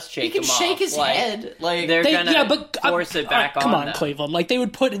he does shake him off... He can shake his head. Like, they're gonna force it back on Come on, them. Cleveland. Like, they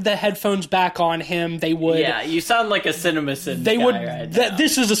would put the headphones back on him. They would... Yeah, you sound like a CinemaSins They guy would... right now.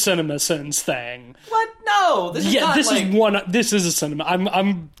 This is a CinemaSins thing. what? No, this is not, this like... is one... This is a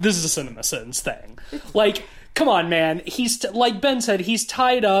cinema... This is a CinemaSins thing. Like... Come on, man. He's, like Ben said, he's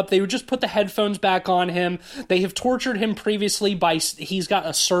tied up. They would just put the headphones back on him. They have tortured him previously by... He's got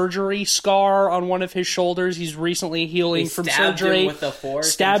a surgery scar on one of his shoulders. He's recently healing from surgery.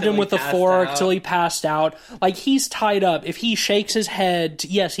 Stabbed him with a fork till he passed out. Like, he's tied up. If he shakes his head...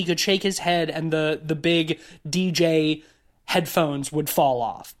 Yes, he could shake his head and the big DJ headphones would fall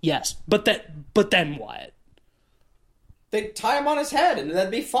off. Yes. But then what? They'd tie him on his head and that'd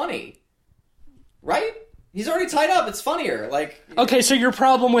be funny. Right? He's already tied up. It's funnier. Like, okay, so your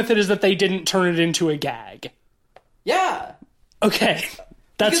problem with it is that they didn't turn it into a gag. yeah. Okay,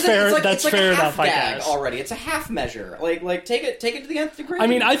 that's Because fair. it's That's like fair a half enough. I gag guess. already. It's a half measure. Like take it to the nth degree. I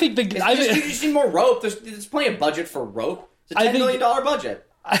mean, I think you just need more rope. There's plenty of budget for rope. It's a $10 million budget.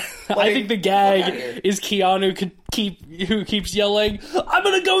 I think the outta gag here. is Keanu who keeps yelling, "I'm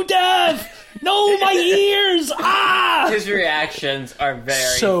gonna go deaf! No, my ears! Ah!" His reactions are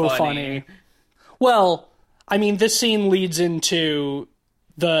very So funny. Well, I mean, this scene leads into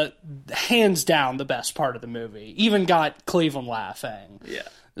the hands down the best part of the movie. Even got Cleveland laughing. Yeah.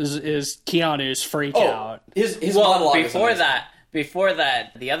 Is Keanu's freak out. His Well, monologue is before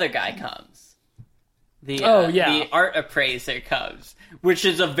that, the other guy comes. The art appraiser comes, which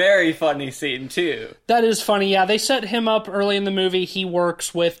is a very funny scene, too. That is funny, yeah. They set him up early in the movie. He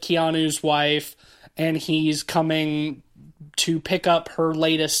works with Keanu's wife, and he's coming to pick up her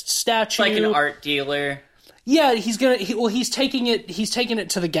latest statue. Like an art dealer. Yeah, he's taking it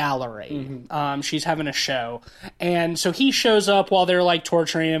to the gallery. She's having a show, and so he shows up while they're like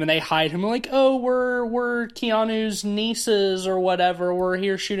torturing him, and they hide him. Like, oh, we're Keanu's nieces or whatever. We're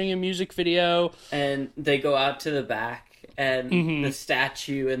here shooting a music video, And they go out to the back, and the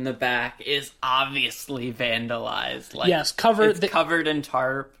statue in the back is obviously vandalized. Like, yes, it's covered in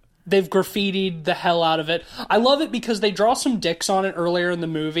tarp. They've graffitied the hell out of it. I love it because they draw some dicks on it earlier in the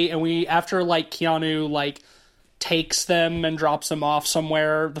movie, and after Keanu takes them and drops them off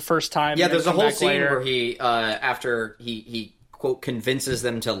somewhere the first time. Yeah, there's a whole scene later. where he after he quote convinces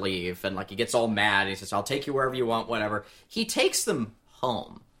them to leave, and he gets all mad. He says, "I'll take you wherever you want, whatever." He takes them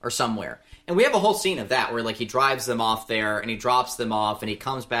home or somewhere. And we have a whole scene of that where he drives them off there and he drops them off and he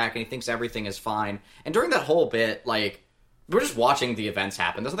comes back and he thinks everything is fine. And during that whole bit, we're just watching the events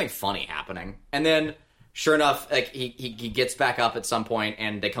happen. There's nothing funny happening. And then, sure enough, he gets back up at some point,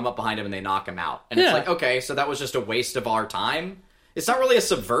 and they come up behind him and they knock him out. And it's okay, so that was just a waste of our time? It's not really a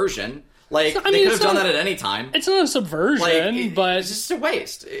subversion. They could have done that at any time. It's not a subversion, but it's just a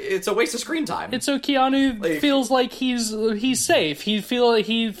waste. It's a waste of screen time. It's so Keanu feels like he's safe. He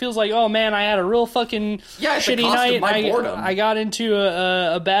feels like, oh man, I had a real fucking shitty night. I got into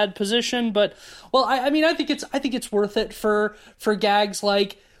a bad position, but I mean I think it's worth it for gags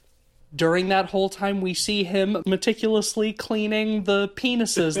like. During that whole time, we see him meticulously cleaning the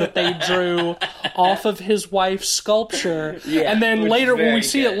penises that they drew off of his wife's sculpture. Yeah, and then later, when we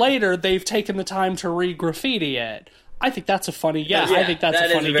see good. it later, they've taken the time to re-graffiti it. I think that's a funny Yeah, I think that's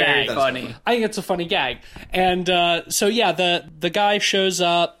that a funny is very gag. funny. I think it's a funny gag. And so yeah, the guy shows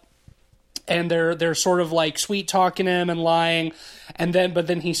up and they're sort of like sweet talking him and lying, and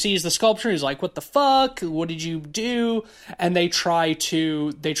then he sees the sculpture. He's like, "What the fuck? What did you do?" And they try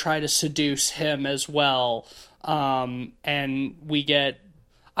to seduce him as well. And we get.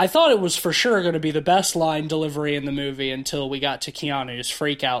 I thought it was for sure going to be the best line delivery in the movie until we got to Keanu's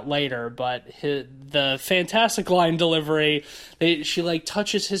freak out later, but the fantastic line delivery, she like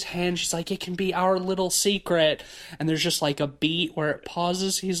touches his hand, she's like, "It can be our little secret," and there's just like a beat where it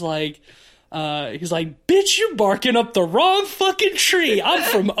pauses. He's like, "Bitch, you barking up the wrong fucking tree. I'm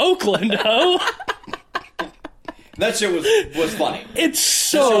from Oakland, ho." That shit was funny. It's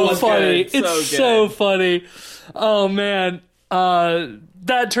so funny. Good. It's so funny. Oh man.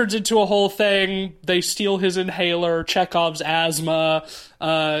 That turns into a whole thing. They steal his inhaler, Chekhov's asthma.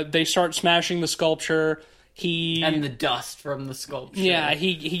 They start smashing the sculpture. And the dust from the sculpture. Yeah,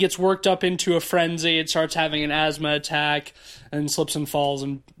 he gets worked up into a frenzy and starts having an asthma attack and slips and falls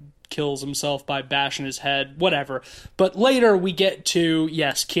and kills himself by bashing his head. Whatever. But later we get to,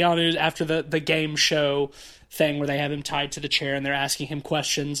 yes, Keanu, after the game show thing where they have him tied to the chair and they're asking him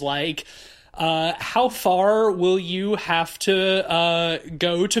questions like, how far will you have to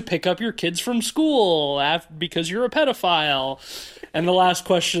go to pick up your kids from school because you're a pedophile? And the last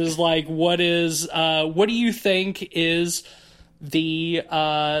question is like, what do you think is the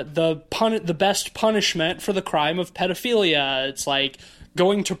best punishment for the crime of pedophilia? It's like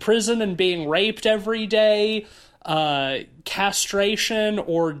going to prison and being raped every day, castration,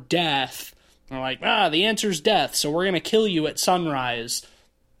 or death. And they're like, the answer's death, so we're gonna kill you at sunrise.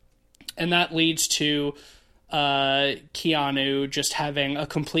 And that leads to Keanu just having a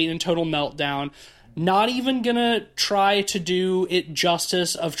complete and total meltdown. Not even gonna try to do it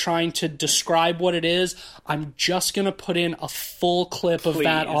justice of trying to describe what it is. I'm just gonna put in a full clip of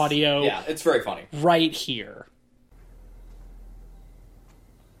that audio. Yeah, it's very funny. Right here.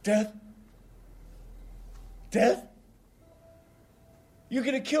 Death? Death? You're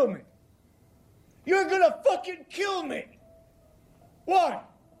gonna kill me. You're gonna fucking kill me. Why?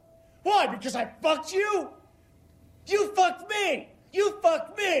 Why? Because I fucked you? You fucked me. You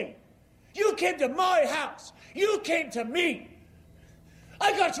fucked me. You came to my house. You came to me.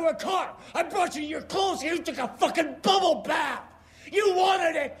 I got you a car. I brought you your clothes. You took a fucking bubble bath. You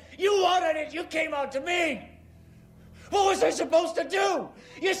wanted it. You wanted it. You came out to me. What was I supposed to do?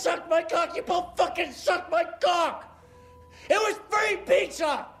 You sucked my cock. You both fucking sucked my cock. It was free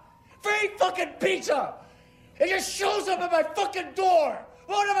pizza. Free fucking pizza. It just shows up at my fucking door.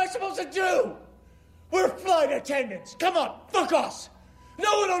 What am I supposed to do? We're flight attendants. Come on, fuck us.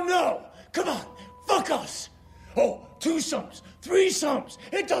 No one will know. Come on, fuck us. Oh, twosomes, threesomes.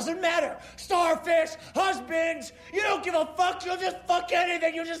 It doesn't matter. Starfish, husbands. You don't give a fuck. You'll just fuck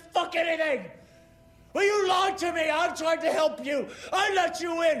anything. You just fuck anything. Well, you lied to me. I tried to help you. I let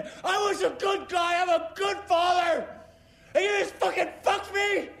you in. I was a good guy. I'm a good father. And you just fucking fucked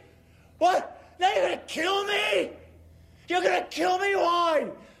me? What? Now you're gonna kill me? You're gonna kill me? Why?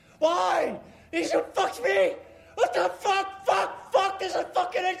 Why? You fucked me? What the fuck? Fuck, this is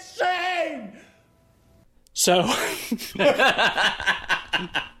fucking insane! So...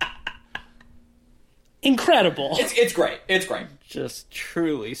 incredible. It's great. It's great. Just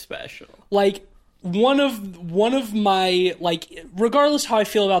truly special. Like, one of my, like, regardless how I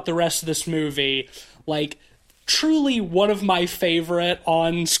feel about the rest of this movie, like, truly one of my favorite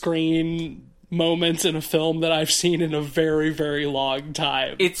on-screen moments in a film that I've seen in a very, very long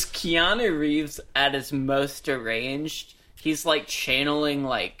time. It's Keanu Reeves at his most deranged. He's like channeling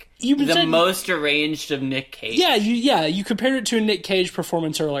like most deranged of Nick Cage. Yeah, you compared it to a Nick Cage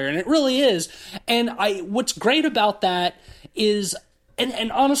performance earlier, and it really is. And what's great about that is,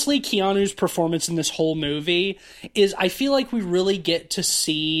 and honestly, Keanu's performance in this whole movie is, I feel like we really get to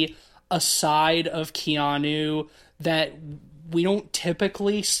see a side of Keanu that we don't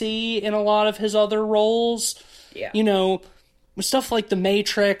typically see in a lot of his other roles. Yeah. You know, with stuff like The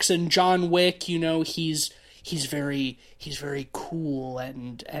Matrix and John Wick, you know, he's very cool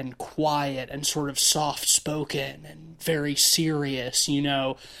and quiet and sort of soft-spoken and very serious, you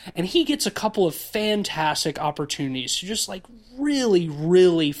know. And he gets a couple of fantastic opportunities to just, like, really,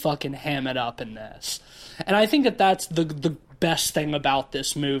 really fucking ham it up in this. And I think that that's the best thing about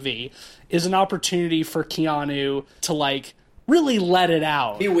this movie, is an opportunity for Keanu to, like, really let it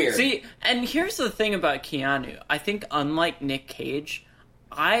out. Be weird. See, and here's the thing about Keanu. I think unlike Nick Cage,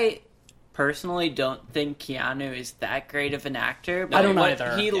 I personally don't think Keanu is that great of an actor. But I don't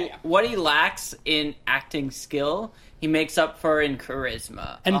either. What he lacks in acting skill, he makes up for in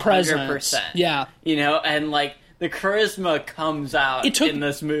charisma. And 100%. presence. Yeah. You know, and like the charisma comes out in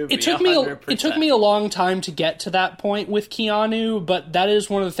this movie. It took me a long time to get to that point with Keanu, but that is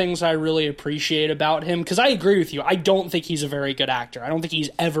one of the things I really appreciate about him, because I agree with you. I don't think he's a very good actor. I don't think he's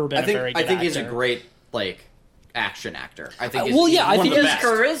ever been a very good actor. I think he's a great, like, action actor. I think well, yeah, I think his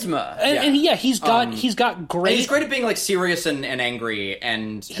charisma. And he's got great... He's great at being, like, serious and angry,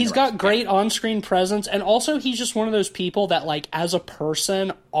 and he's got great on-screen presence, and also he's just one of those people that, like, as a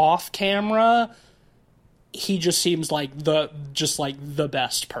person, off camera... he just seems like the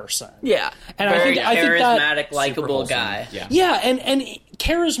best person. Yeah. And very I think charismatic, likable guy. Yeah, and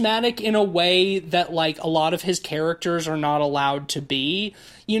charismatic in a way that, like, a lot of his characters are not allowed to be,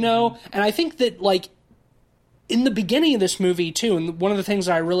 you know? And I think that, like, in the beginning of this movie, too, and one of the things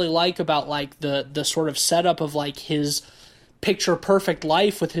that I really like about, like, the sort of setup of, like, his picture-perfect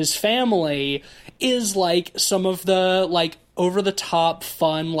life with his family is, like, some of the, like, over-the-top,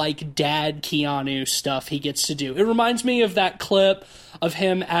 fun, like, dad Keanu stuff he gets to do. It reminds me of that clip of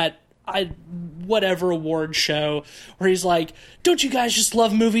him at whatever award show where he's like, don't you guys just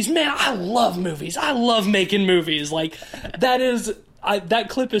love movies? Man, I love movies. I love making movies. Like, that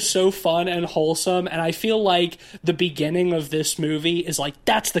clip is so fun and wholesome, and I feel like the beginning of this movie is like,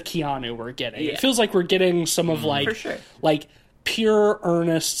 that's the Keanu we're getting. Yeah. It feels like we're getting some of, like, for sure. Like, pure,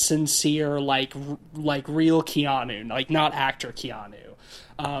 earnest, sincere, like real Keanu, like, not actor Keanu.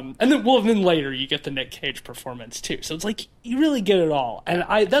 And then later you get the Nick Cage performance too. So it's like you really get it all. And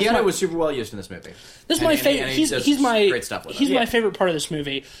Keanu was super well used in this movie. This is my favorite. He's my great stuff with he's my favorite part of this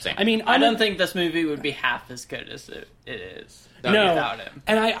movie. Same. I mean, I don't think this movie would be half as good as it is. No, without him.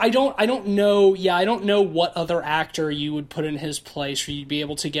 And I don't know. Yeah, I don't know what other actor you would put in his place for you to be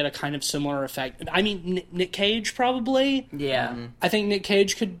able to get a kind of similar effect. I mean, Nick Cage probably. Yeah, I think Nick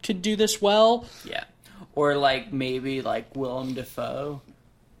Cage could do this well. Yeah, or like maybe like Willem Dafoe.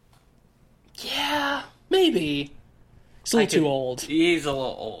 Yeah, maybe. He's a little too old. He's a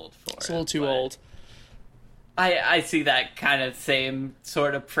little old for it. He's a little too old. I see that kind of same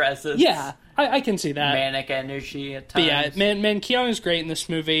sort of presence. Yeah, I can see that. Manic energy at times. But yeah, man, Keanu's great in this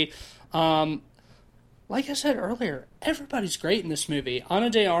movie. Like I said earlier, everybody's great in this movie.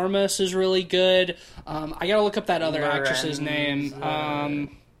 Ana de Armas is really good. I gotta look up that other actress's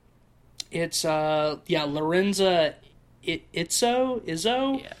name. It's Lorenza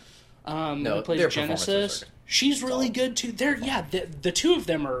Izzo. Yeah. Who plays Genesis. She's really good too. The two of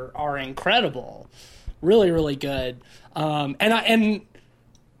them are incredible. Really, really good. And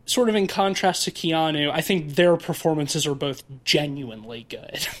sort of in contrast to Keanu, I think their performances are both genuinely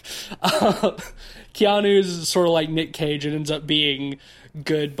good. Keanu is sort of like Nick Cage. It ends up being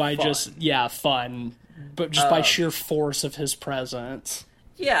good by fun, but just by sheer force of his presence.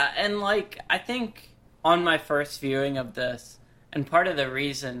 Yeah, and like I think on my first viewing of this, and part of the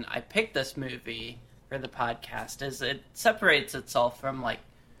reason I picked this movie for the podcast is it separates itself from like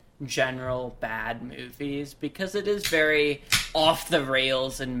general bad movies because it is very off the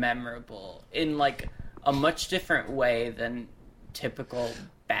rails and memorable in like a much different way than typical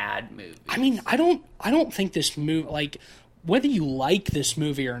bad movies. I mean, I don't think this movie, like, whether you like this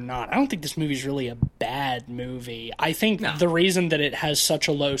movie or not, I don't think this movie is really a bad movie. I think the reason that it has such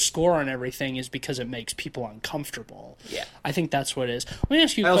a low score on everything is because it makes people uncomfortable. Yeah. I think that's what it is. Let me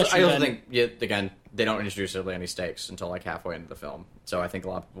ask you a question, I also think, again, they don't introduce really any stakes until like halfway into the film. So I think a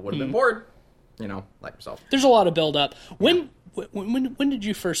lot of people would have been bored, like myself. There's a lot of build-up. When did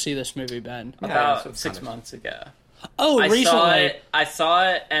you first see this movie, Ben? About 6 months ago. Oh, recently. I saw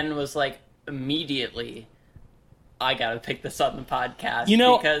it and was like, immediately, I gotta pick this up on the podcast.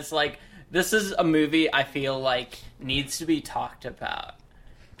 Because, like, this is a movie I feel like needs to be talked about.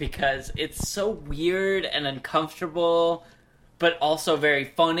 Because it's so weird and uncomfortable, but also very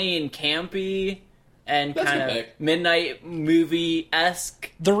funny and campy and kind of midnight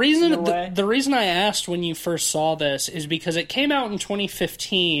movie-esque. The reason I asked when you first saw this is because it came out in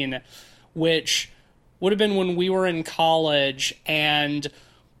 2015, which would have been when we were in college, and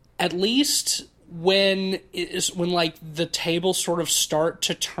at least when like the tables sort of start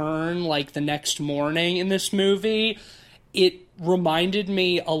to turn like the next morning in this movie, it reminded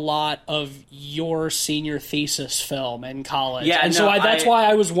me a lot of your senior thesis film in college. Yeah, and that's why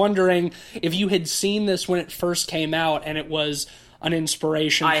I was wondering if you had seen this when it first came out and it was an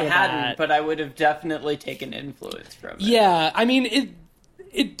inspiration for that. I hadn't, but I would have definitely taken influence from it. Yeah, I mean,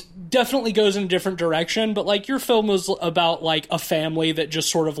 it definitely goes in a different direction, but like your film was about like a family that just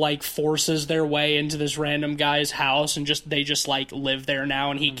sort of like forces their way into this random guy's house and they just like live there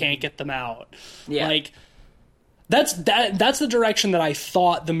now and he can't get them out. Yeah. Like That's the direction that I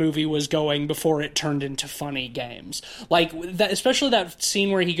thought the movie was going before it turned into Funny Games. Like that, especially that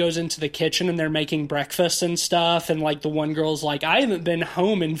scene where he goes into the kitchen and they're making breakfast and stuff, and like the one girl's like, "I haven't been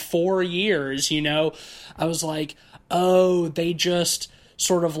home in 4 years," you know. I was like, oh, they just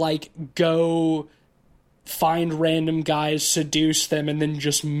sort of like go find random guys, seduce them, and then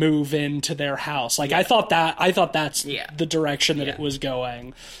just move into their house. Like I thought that's the direction that it was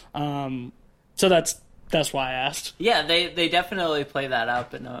going. So that's why I asked. Yeah, they definitely play that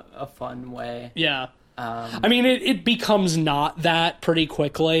up in a fun way. Yeah. I mean, it becomes not that pretty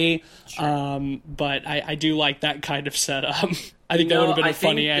quickly, but I do like that kind of setup. I think that would have been a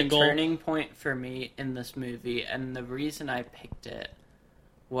funny angle. The turning point for me in this movie, and the reason I picked it,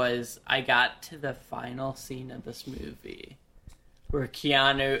 was I got to the final scene of this movie where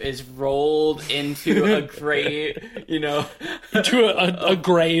Keanu is rolled into a grave, you know. Into a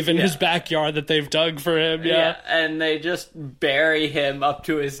grave in his backyard that they've dug for him, yeah. And they just bury him up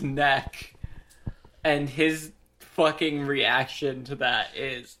to his neck. And his fucking reaction to that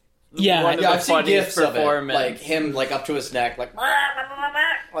is one of the I've seen funniest gifs of it, performance. like him like up to his neck, like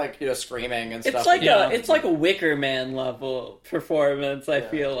you know, screaming and stuff. It's like a Wicker Man level performance. I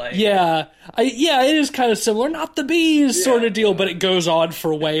feel like it is kind of similar, not the bees sort of deal, but it goes on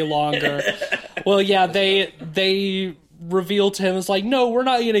for way longer. Well, yeah, they reveal to him, it's like, no, we're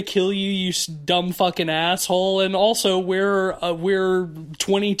not gonna kill you, you dumb fucking asshole, and also we're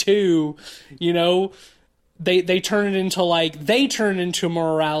 22, you know. They turn it into a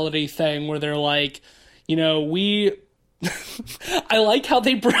morality thing where they're like, you know, I like how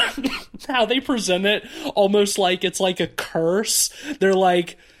they present it almost like it's like a curse. They're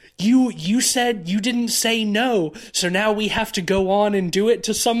like, you said you didn't say no, so now we have to go on and do it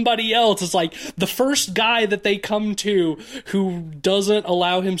to somebody else. It's like the first guy that they come to who doesn't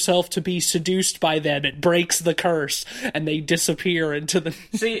allow himself to be seduced by them, it breaks the curse, and they disappear into the...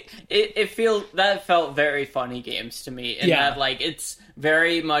 See, that felt very Funny Games to me, in that, like, it's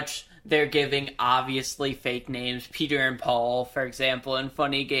very much... They're giving obviously fake names, Peter and Paul, for example, in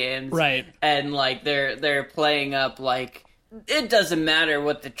Funny Games. Right. And, like, they're playing up, like, it doesn't matter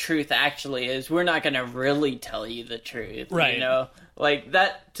what the truth actually is. We're not going to really tell you the truth. Right. You know? Like,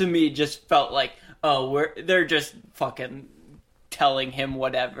 that, to me, just felt like, they're just fucking telling him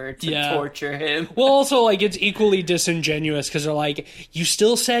whatever to torture him. Well, also, like, it's equally disingenuous because they're like, you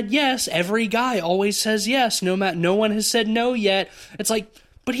still said yes. Every guy always says yes. No one has said no yet. It's like...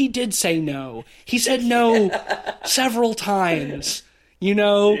 But he did say no. He said no several times. You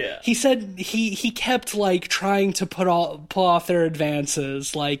know? Yeah. He said he kept like trying to pull off their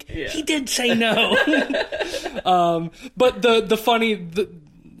advances. Like he did say no. But the funny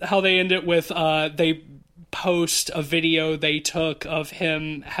how they end it with they post a video they took of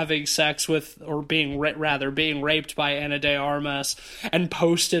him having sex with, or being raped by Ana de Armas, and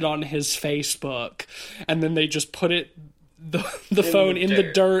post it on his Facebook, and then they just put it the phone in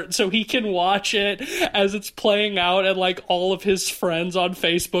the dirt so he can watch it as it's playing out, and like all of his friends on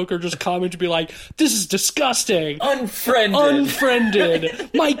Facebook are just commenting to be like, this is disgusting, unfriended.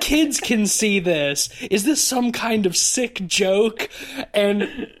 My kids can see this. Is this some kind of sick joke?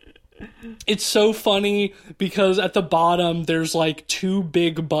 And it's so funny because at the bottom there's like 2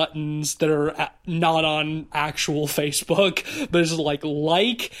 big buttons that are not on actual Facebook. There's like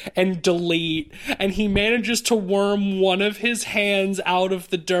and delete, and he manages to worm one of his hands out of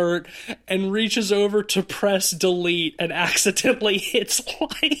the dirt and reaches over to press delete and accidentally hits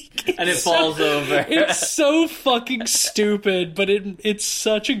like, and it falls over. It's so fucking stupid, but it's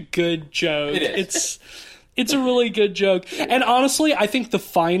such a good joke. It is. It's a really good joke. And honestly, I think the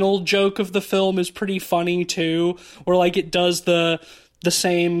final joke of the film is pretty funny too, where like it does the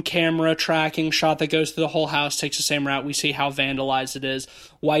same camera tracking shot that goes through the whole house, takes the same route. We see how vandalized it is.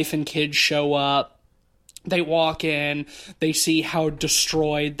 Wife and kids show up. They walk in, they see how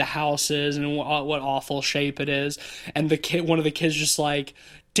destroyed the house is and what awful shape it is. And one of the kids just like,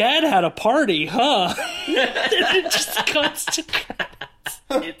 Dad had a party, huh? It just cuts to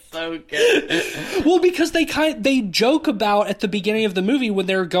It's so good. Well, because they joke about at the beginning of the movie when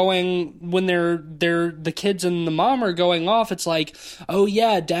they're the kids and the mom are going off. It's like, oh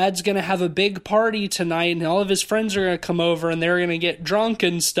yeah, Dad's gonna have a big party tonight, and all of his friends are gonna come over, and they're gonna get drunk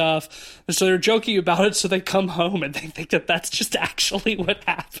and stuff. And so they're joking about it. So they come home and they think that that's just actually what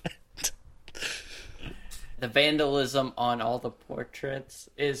happened. The vandalism on all the portraits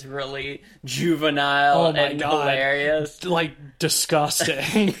is really juvenile and hilarious. Like,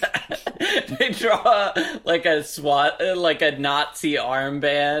 disgusting. They draw like a Nazi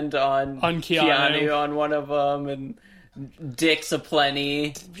armband on Keanu on one of them, and dicks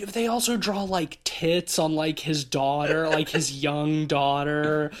aplenty. They also draw like tits on like his daughter, like his young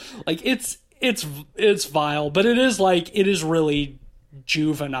daughter. Like it's vile, but it is really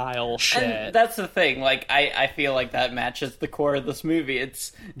juvenile shit. And that's the thing, like, I feel like that matches the core of this movie.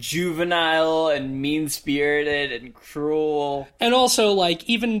 It's juvenile and mean-spirited and cruel. And also, like,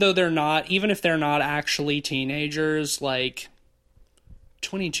 even if they're not actually teenagers, like,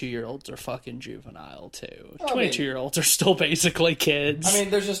 22-year-olds are fucking juvenile, too. 22-year-olds are still basically kids. I mean,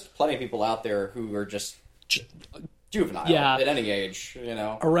 there's just plenty of people out there who are just juvenile at any age, you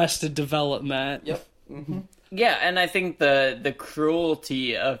know. Arrested Development. Yep. Mm-hmm. Yeah, and I think the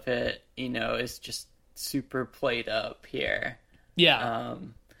cruelty of it, you know, is just super played up here. Yeah.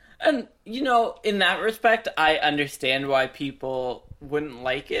 And, you know, in that respect, I understand why people wouldn't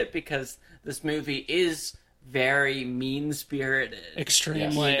like it, because this movie is very mean-spirited.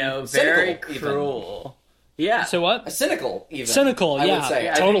 Extremely. You know, very Cynical, cruel. Yeah. So what? Cynical, even. Cynical, I would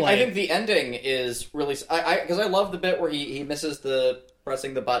say. totally. I think the ending is really... Because I love the bit where he misses the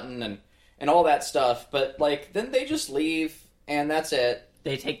pressing the button and all that stuff, but, like, then they just leave, and that's it.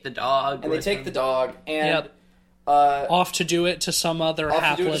 They take the dog. And they take the dog, and... Yep. Off to do it to some other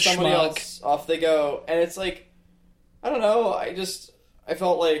hapless schmuck. Else. Off they go. And it's like... I don't know, I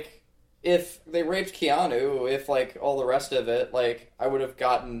felt like if they raped Keanu, if, like, all the rest of it, like, I would have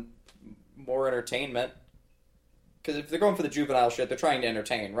gotten more entertainment. Because if they're going for the juvenile shit, they're trying to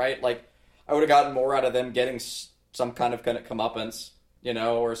entertain, right? Like, I would have gotten more out of them getting some kind of comeuppance, you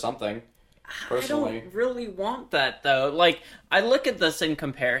know, or something. Personally. I don't really want that, though. Like, I look at this in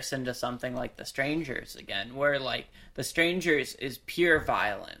comparison to something like The Strangers again, where, like, The Strangers is pure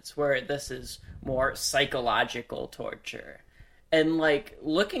violence, where this is more psychological torture. And, like,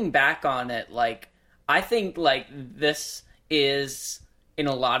 looking back on it, like, I think, like, this is, in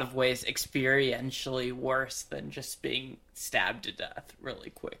a lot of ways, experientially worse than just being stabbed to death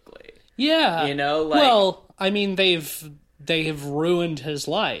really quickly. Yeah. You know, like... Well, I mean, they've ruined his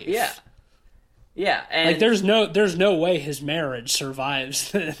life. Yeah. Yeah, and... Like, there's no way his marriage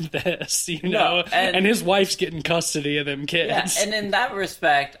survives this, you know? And his wife's getting custody of them kids. Yeah, and in that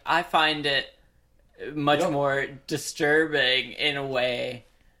respect, I find it much more disturbing in a way,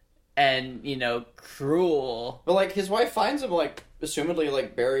 and, you know, cruel. But, like, his wife finds him, like, assumedly,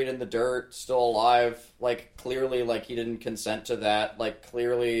 like, buried in the dirt, still alive. Like, clearly, like, he didn't consent to that. Like,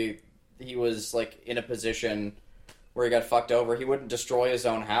 clearly he was, like, in a position where he got fucked over. He wouldn't destroy his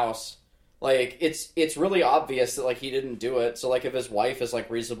own house. Like, it's really obvious that, like, he didn't do it. So, like, if his wife is, like,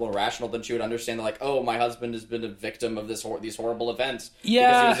 reasonable and rational, then she would understand that, like, oh, my husband has been a victim of these horrible events. Yeah.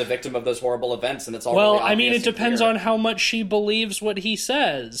 Because he was a victim of those horrible events, and it's all well, really obvious. I mean, it depends clear. on how much she believes what he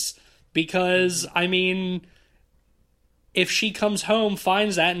says. Because, I mean, if she comes home,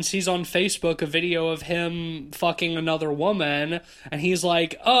 finds that, and sees on Facebook a video of him fucking another woman, and he's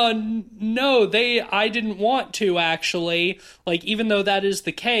like, no, I didn't want to, actually. Like, even though that is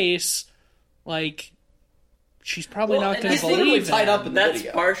the case... Like, she's probably not going to believe tied him. up in the That's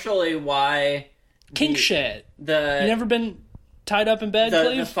video. partially why... Kink shit. You The never been tied up in bed, the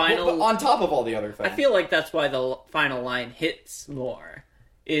Cleve? final... Well, on top of all the other things. I feel like that's why the final line hits more.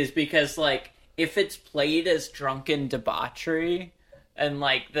 Is because, like, if it's played as drunken debauchery, and,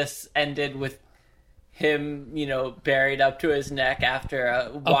 like, this ended with him, you know, buried up to his neck after a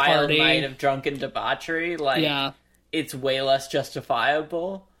wild party. night of drunken debauchery, like, Yeah. it's way less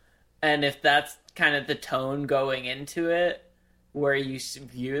justifiable. And if that's kind of the tone going into it, where you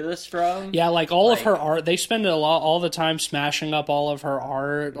view this from... Yeah, like, all of her art, they spend all the time smashing up all of her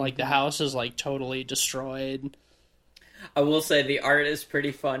art. Like, the house is, like, totally destroyed. I will say the art is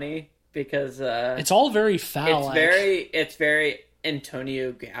pretty funny, because... it's all very phallic. It's very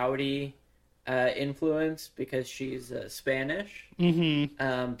Antonio Gaudi influence, because she's Spanish.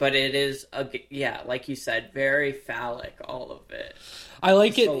 Mm-hmm. But it is, like you said, very phallic, all of it. I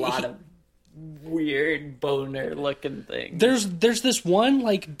like Just it. a lot of weird boner-looking things. There's this one,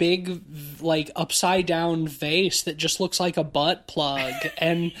 like, big, like, upside-down vase that just looks like a butt plug,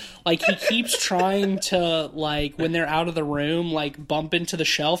 and, like, he keeps trying to, like, when they're out of the room, like, bump into the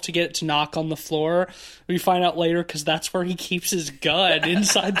shelf to get it to knock on the floor. We find out later, because that's where he keeps his gun,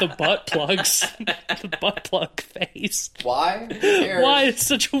 inside the butt plugs. The butt plug vase. Why? Who cares? Why? It's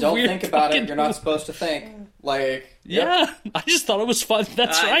such a Don't weird think about fucking it. You're not supposed to think. Like, Yeah, I just thought it was fun.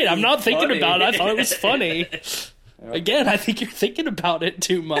 That's right. I'm not thinking funny. about it. I thought it was funny. Again, I think you're thinking about it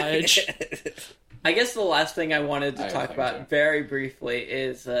too much. I guess the last thing I wanted to talk about very briefly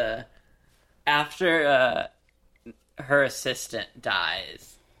is after her assistant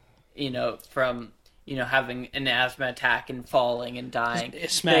dies, you know, from, you know, having an asthma attack and falling and dying.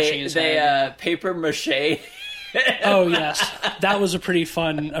 Smashing his they head. paper mache Oh yes, that was a pretty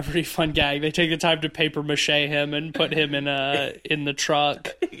fun gag. They take the time to paper mache him and put him in the truck.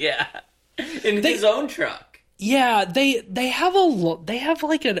 Yeah, in his own truck. Yeah, they have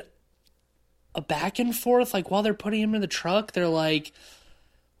like a back and forth. Like while they're putting him in the truck, they're like,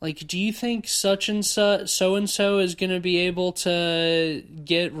 do you think such and so and so is going to be able to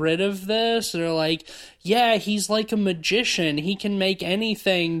get rid of this? And they're like, yeah, he's like a magician. He can make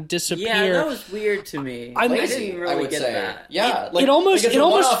anything disappear. Yeah, that was weird to me. I didn't really get that. Yeah, it almost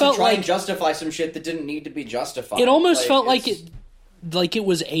felt try like and justify some shit that didn't need to be justified. It almost felt like it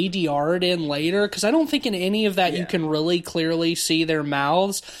was ADR'd in later, because I don't think in any of that you can really clearly see their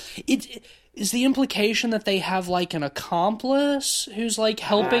mouths. It is the implication that they have like an accomplice who's like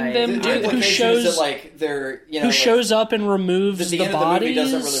helping them who shows shows up and removes the bodies. The movie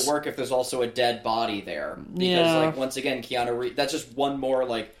doesn't really work if there's also a dead body there, because like once again Keanu Reeves, that's just one more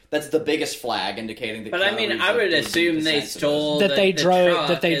like that's the biggest flag indicating that. But Keanu Reeves, I would assume they stole that they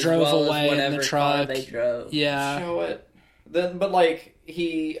drove away in the truck. They drove. Yeah. Show it. But like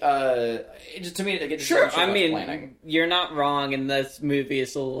he, to me, it sure. I mean, you're not wrong, and this movie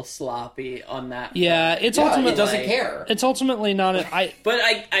is a little sloppy on that. Yeah, it doesn't care. It's ultimately not. But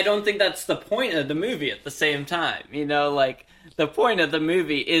I don't think that's the point of the movie. At the same time, like the point of the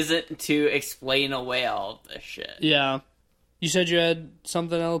movie isn't to explain away all of this shit. Yeah. You said you had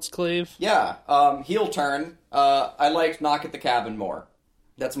something else, Cleve? Yeah. Heel turn. I liked Knock at the Cabin more.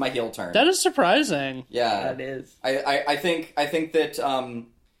 That's my heel turn. That is surprising. Yeah, that is. I think that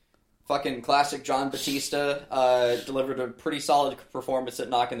fucking classic John Batista delivered a pretty solid performance at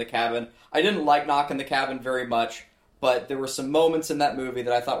Knock in the Cabin. I didn't like Knock in the Cabin very much, but there were some moments in that movie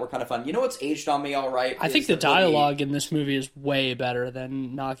that I thought were kind of fun. You know what's aged on me all right? I think the dialogue in this movie is way better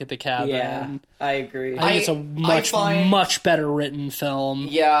than Knock at the Cabin. Yeah, I agree. I think it's a much better written film.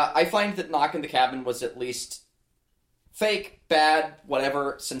 Yeah, I find that Knock in the Cabin was at least fake, bad,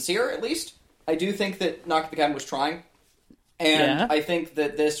 whatever, sincere, at least. I do think that Knock at the Cabin was trying. And I think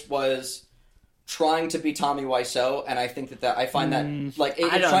that this was trying to be Tommy Wiseau, and I think that I find that, like,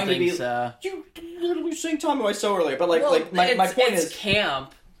 it's trying to be... So. You literally were saying Tommy Wiseau earlier, but, like, my point is... It's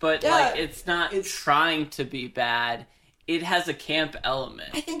camp, but, like, it's not trying to be bad. It has a camp element.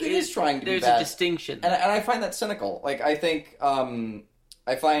 I think it is trying to be bad. There's a distinction. And I find that cynical. Like, I think...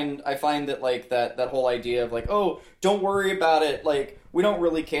 I find that like that whole idea of like, oh, don't worry about it, like we don't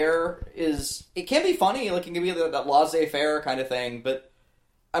really care, it can be funny, like it can be that laissez-faire kind of thing, but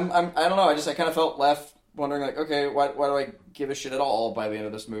I don't know, I kind of felt left wondering like, okay, why do I give a shit at all by the end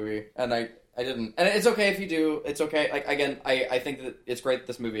of this movie? And I didn't, and it's okay if you do, it's okay. Like again, I think that it's great that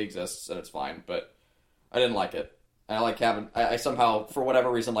this movie exists and it's fine, but I didn't like it. And I like Cabin. I somehow, for whatever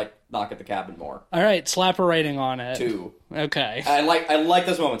reason, like Knock at the Cabin more. All right, slap a rating on it. 2. Okay. I like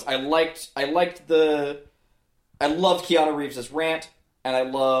those moments. I loved Keanu Reeves' rant, and I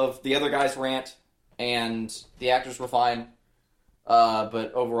loved the other guy's rant, and the actors were fine.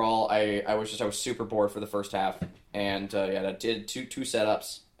 But overall, I was super bored for the first half, and I did two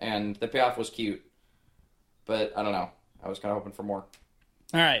setups, and the payoff was cute, but I don't know. I was kind of hoping for more.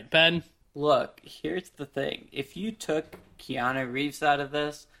 All right, Ben. Look, here's the thing. If you took Keanu Reeves out of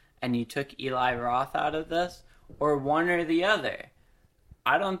this, and you took Eli Roth out of this, or one or the other,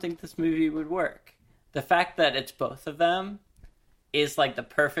 I don't think this movie would work. The fact that it's both of them is like the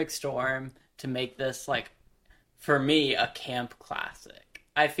perfect storm to make this, like, for me, a camp classic.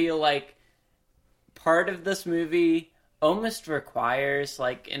 I feel like part of this movie almost requires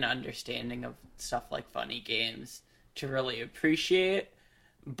like an understanding of stuff like funny games to really appreciate.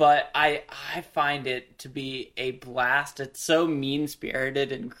 But I find it to be a blast. It's so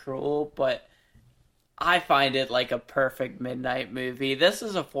mean-spirited and cruel, but I find it like a perfect midnight movie. This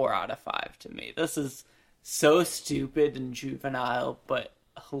is a 4 out of 5 to me. This is so stupid and juvenile, but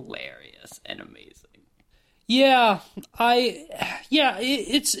hilarious and amazing. Yeah,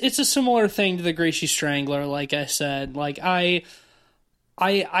 it's a similar thing to The Greasy Strangler, like I said. Like I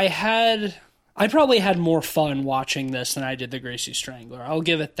probably had more fun watching this than I did The Greasy Strangler. I'll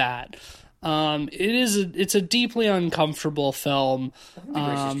give it that. It's a deeply uncomfortable film. I think The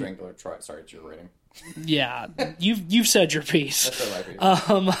Greasy Strangler. Sorry, it's your rating. Yeah, you've said your piece. That's my piece.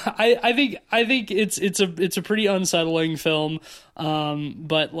 I think it's a pretty unsettling film.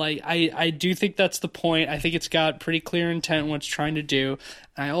 But like I do think that's the point. I think it's got pretty clear intent what it's trying to do.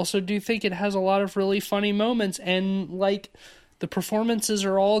 And I also do think it has a lot of really funny moments, and like the performances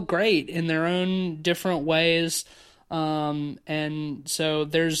are all great in their own different ways. And so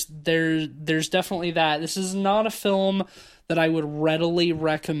there's definitely that. This is not a film that I would readily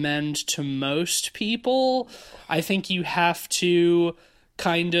recommend to most people. I think you have to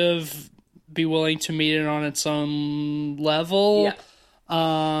kind of be willing to meet it on its own level. Yeah.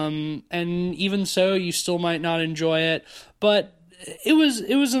 And even so, you still might not enjoy it, but it was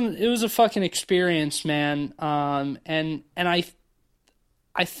a fucking experience, man. And I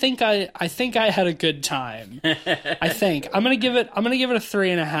think I had a good time. I think I'm gonna give it a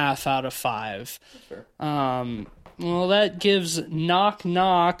 3.5 out of 5. Sure. Well, that gives Knock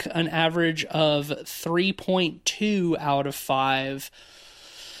Knock an average of 3.2 out of 5.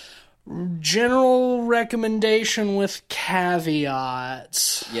 General recommendation with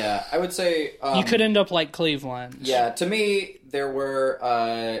caveats. Yeah, I would say You could end up like Cleveland. Yeah, to me, there were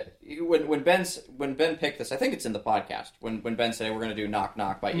when Ben picked this. I think it's in the podcast when Ben said, "Hey, we're going to do Knock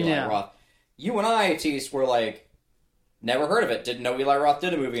Knock by Eli Yeah. Roth." You and I, Tease, were like, never heard of it. Didn't know Eli Roth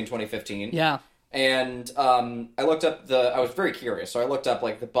did a movie in 2015. Yeah. And I looked up I was very curious, so I looked up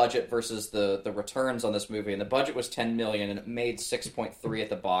like the budget versus the returns on this movie, and the budget was $10 million, and it made 6.3 at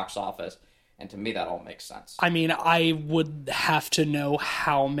the box office. And to me, that all makes sense. I mean, I would have to know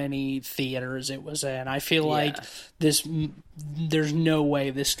how many theaters it was in. I feel like there's no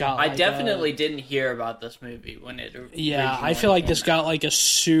way this got. I like definitely didn't hear about this movie when it. Yeah, I feel like this got like a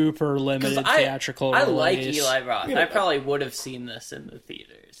super limited theatrical I release. like Eli Roth. I probably would have seen this in the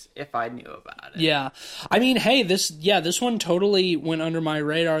theaters if I knew about it. Yeah, I mean, hey, this one totally went under my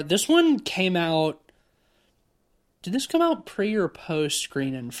radar. This one came out. Did this come out pre or post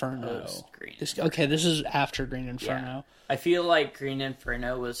Green Inferno? Post Green Okay, this is after Green Inferno. Yeah. I feel like Green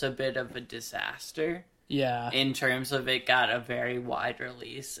Inferno was a bit of a disaster. Yeah. In terms of it got a very wide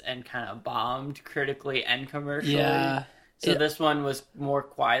release and kind of bombed critically and commercially. Yeah. So this one was more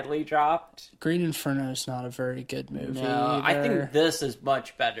quietly dropped. Green Inferno is not a very good movie. No, I either. think this is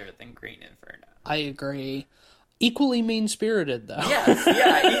much better than Green Inferno. I agree. Equally mean-spirited, though. Yes,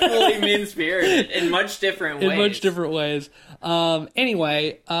 yeah, equally mean-spirited in much different ways. In much different ways.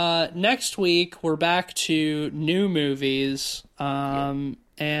 Anyway, next week we're back to new movies, and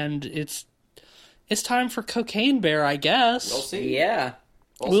it's time for Cocaine Bear, I guess. We'll see. Yeah.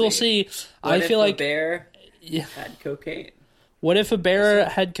 We'll see. What I if feel a like bear Yeah. had cocaine? What if a bear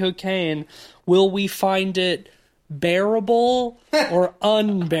had cocaine? Will we find it bearable or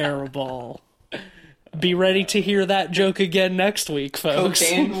unbearable? Be ready to hear that joke again next week, folks.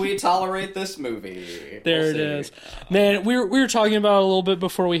 Can we tolerate this movie? There it is. Man, we were talking about it a little bit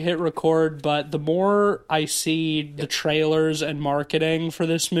before we hit record, but the more I see the trailers and marketing for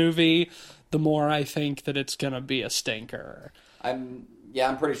this movie, the more I think that it's gonna be a stinker. I'm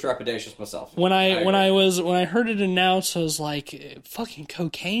pretty trepidatious myself. When I heard it announced, I was like, "Fucking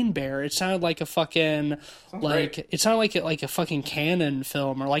Cocaine Bear!" It sounded like a fucking it sounded like a fucking Canon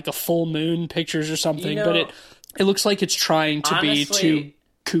film or like a Full Moon Pictures or something. But it looks like it's trying to be too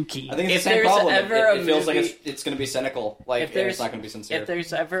kooky. I think it's If the same there's problem. ever It a feels like movie- it's going to be cynical. Like it's not going to be sincere. If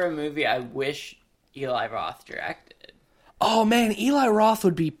there's ever a movie I wish Eli Roth directed. Oh man, Eli Roth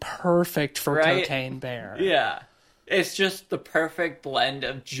would be perfect for Right? Cocaine Bear. Yeah. It's just the perfect blend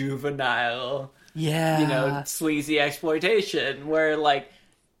of juvenile, Yeah. sleazy exploitation where,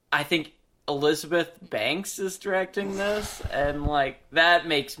 I think Elizabeth Banks is directing this, and, that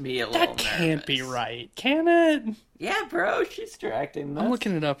makes me a little That can't nervous. be right, can it? Yeah, bro, she's directing this. I'm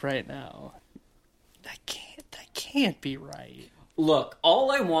looking it up right now. That can't be right. Look,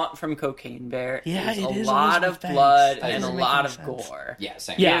 all I want from Cocaine Bear Yeah, is it a is lot of Elizabeth Banks. blood That and a doesn't make lot any of sense. gore. Yeah,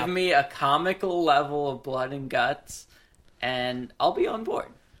 same. Yeah. Give me a comical level of blood and guts, and I'll be on board.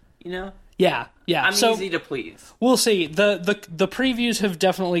 Yeah. I'm so easy to please. we'll see. The previews have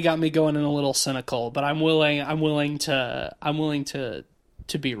definitely got me going in a little cynical, but I'm willing to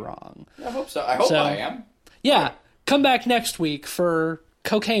be wrong. I hope so. I hope I am. Yeah, come back next week for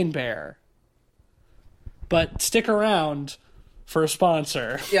Cocaine Bear. But stick around for a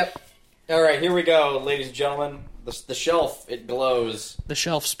sponsor. Yep. All right, here we go, ladies and gentlemen. The shelf, it glows. The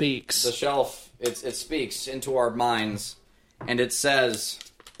shelf speaks. The shelf, it speaks into our minds, and it says,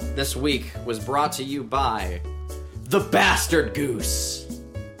 "This week was brought to you by the Bastard Goose.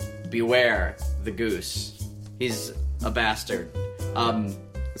 Beware the goose. He's a bastard."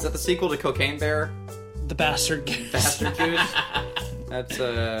 Is that the sequel to Cocaine Bear? The Bastard Goose. Bastard Goose.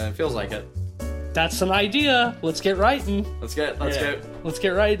 That's feels like it. That's an idea. Let's get writing. Let's go. Let's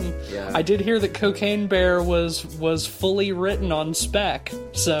get writing. Yeah. I did hear that Cocaine Bear was fully written on spec,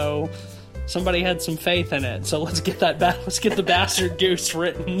 so somebody had some faith in it. So let's get the Bastard Goose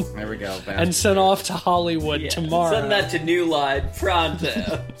written There we go. and sent off to Hollywood tomorrow. Send that to New Line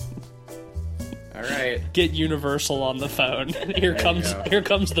pronto. All right. Get Universal on the phone. Here comes go. here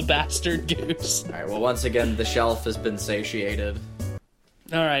comes the Bastard Goose. All right. Well, once again, the shelf has been satiated.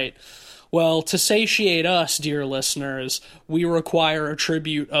 All right. Well, to satiate us, dear listeners, we require a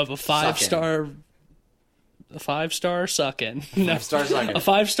tribute of a 5-star... A 5-star sucking. No, 5-star sucking. A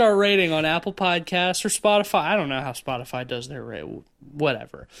 5-star rating on Apple Podcasts or Spotify. I don't know how Spotify does their rate.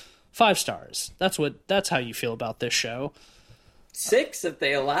 Whatever. 5 stars. That's how you feel about this show. 6 if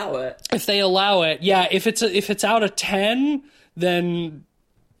they allow it. If they allow it, yeah. If it's out of 10, then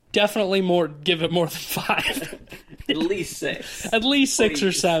definitely give it more than 5. At least 6. At least 6 or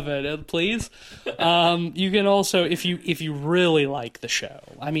Please. 7, please. You can also, if you really like the show,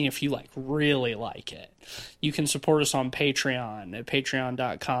 if you really like it, you can support us on Patreon at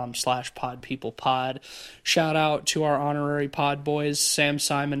patreon.com/podpeoplepod. Shout out to our honorary pod boys, Sam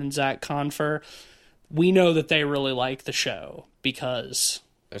Simon and Zach Confer. We know that they really like the show because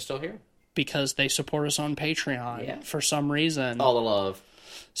They're still here. they support us on Patreon for some reason. All the love.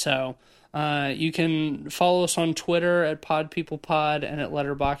 So you can follow us on Twitter at podpeoplepod and at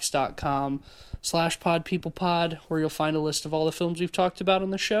letterboxd.com/podpeoplepod, where you'll find a list of all the films we've talked about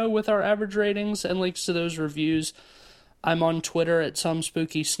on the show with our average ratings and links to those reviews. I'm on Twitter at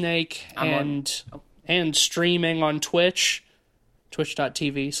somespookysnake and streaming on Twitch,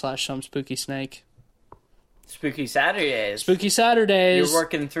 twitch.tv/somespookysnake. Spooky Saturdays. Spooky Saturdays. You're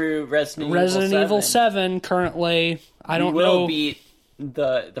working through Resident Evil 7 currently. I don't you will know. beat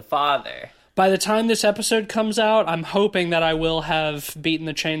the father. By the time this episode comes out, I'm hoping that I will have beaten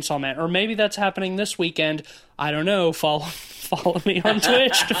the Chainsaw Man. Or maybe that's happening this weekend. I don't know. Follow me on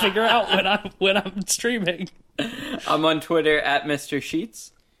Twitch to figure out when I'm streaming. I'm on Twitter at Mr.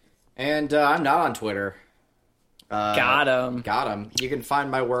 Sheets. And I'm not on Twitter. Got him. You can find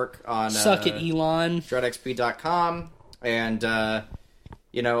my work on Suck it, Elon. dreadxp.com and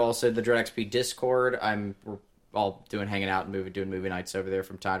also the DreadXP Discord. We're all hanging out and doing movie nights over there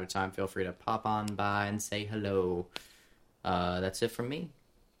from time to time. Feel free to pop on by and say hello. That's it from me.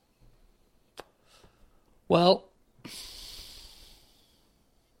 Well,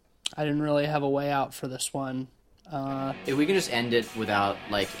 I didn't really have a way out for this one. If we can just end it without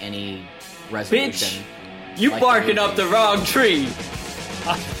any resolution. Bitch! You Like barking the up the wrong tree!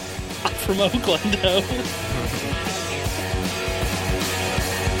 I'm from Oakland, though.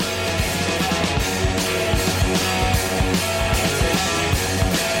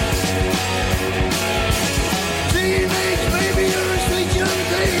 Teenage baby, you're a sweet young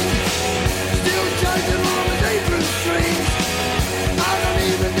thing. Still charging mama's apron strings. I don't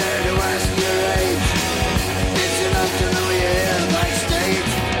even dare to ask your age. It's enough to know you're here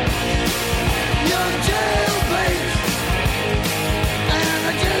backstage. Your jailbait, and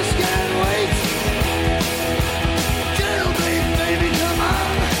I just can't wait. Jailbait, baby, come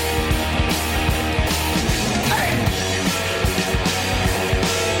on. Hey!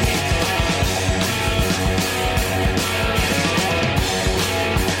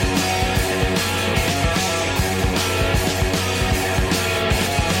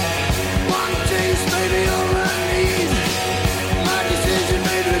 One taste, baby, all I need. My decision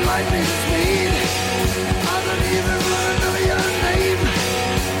made with lightning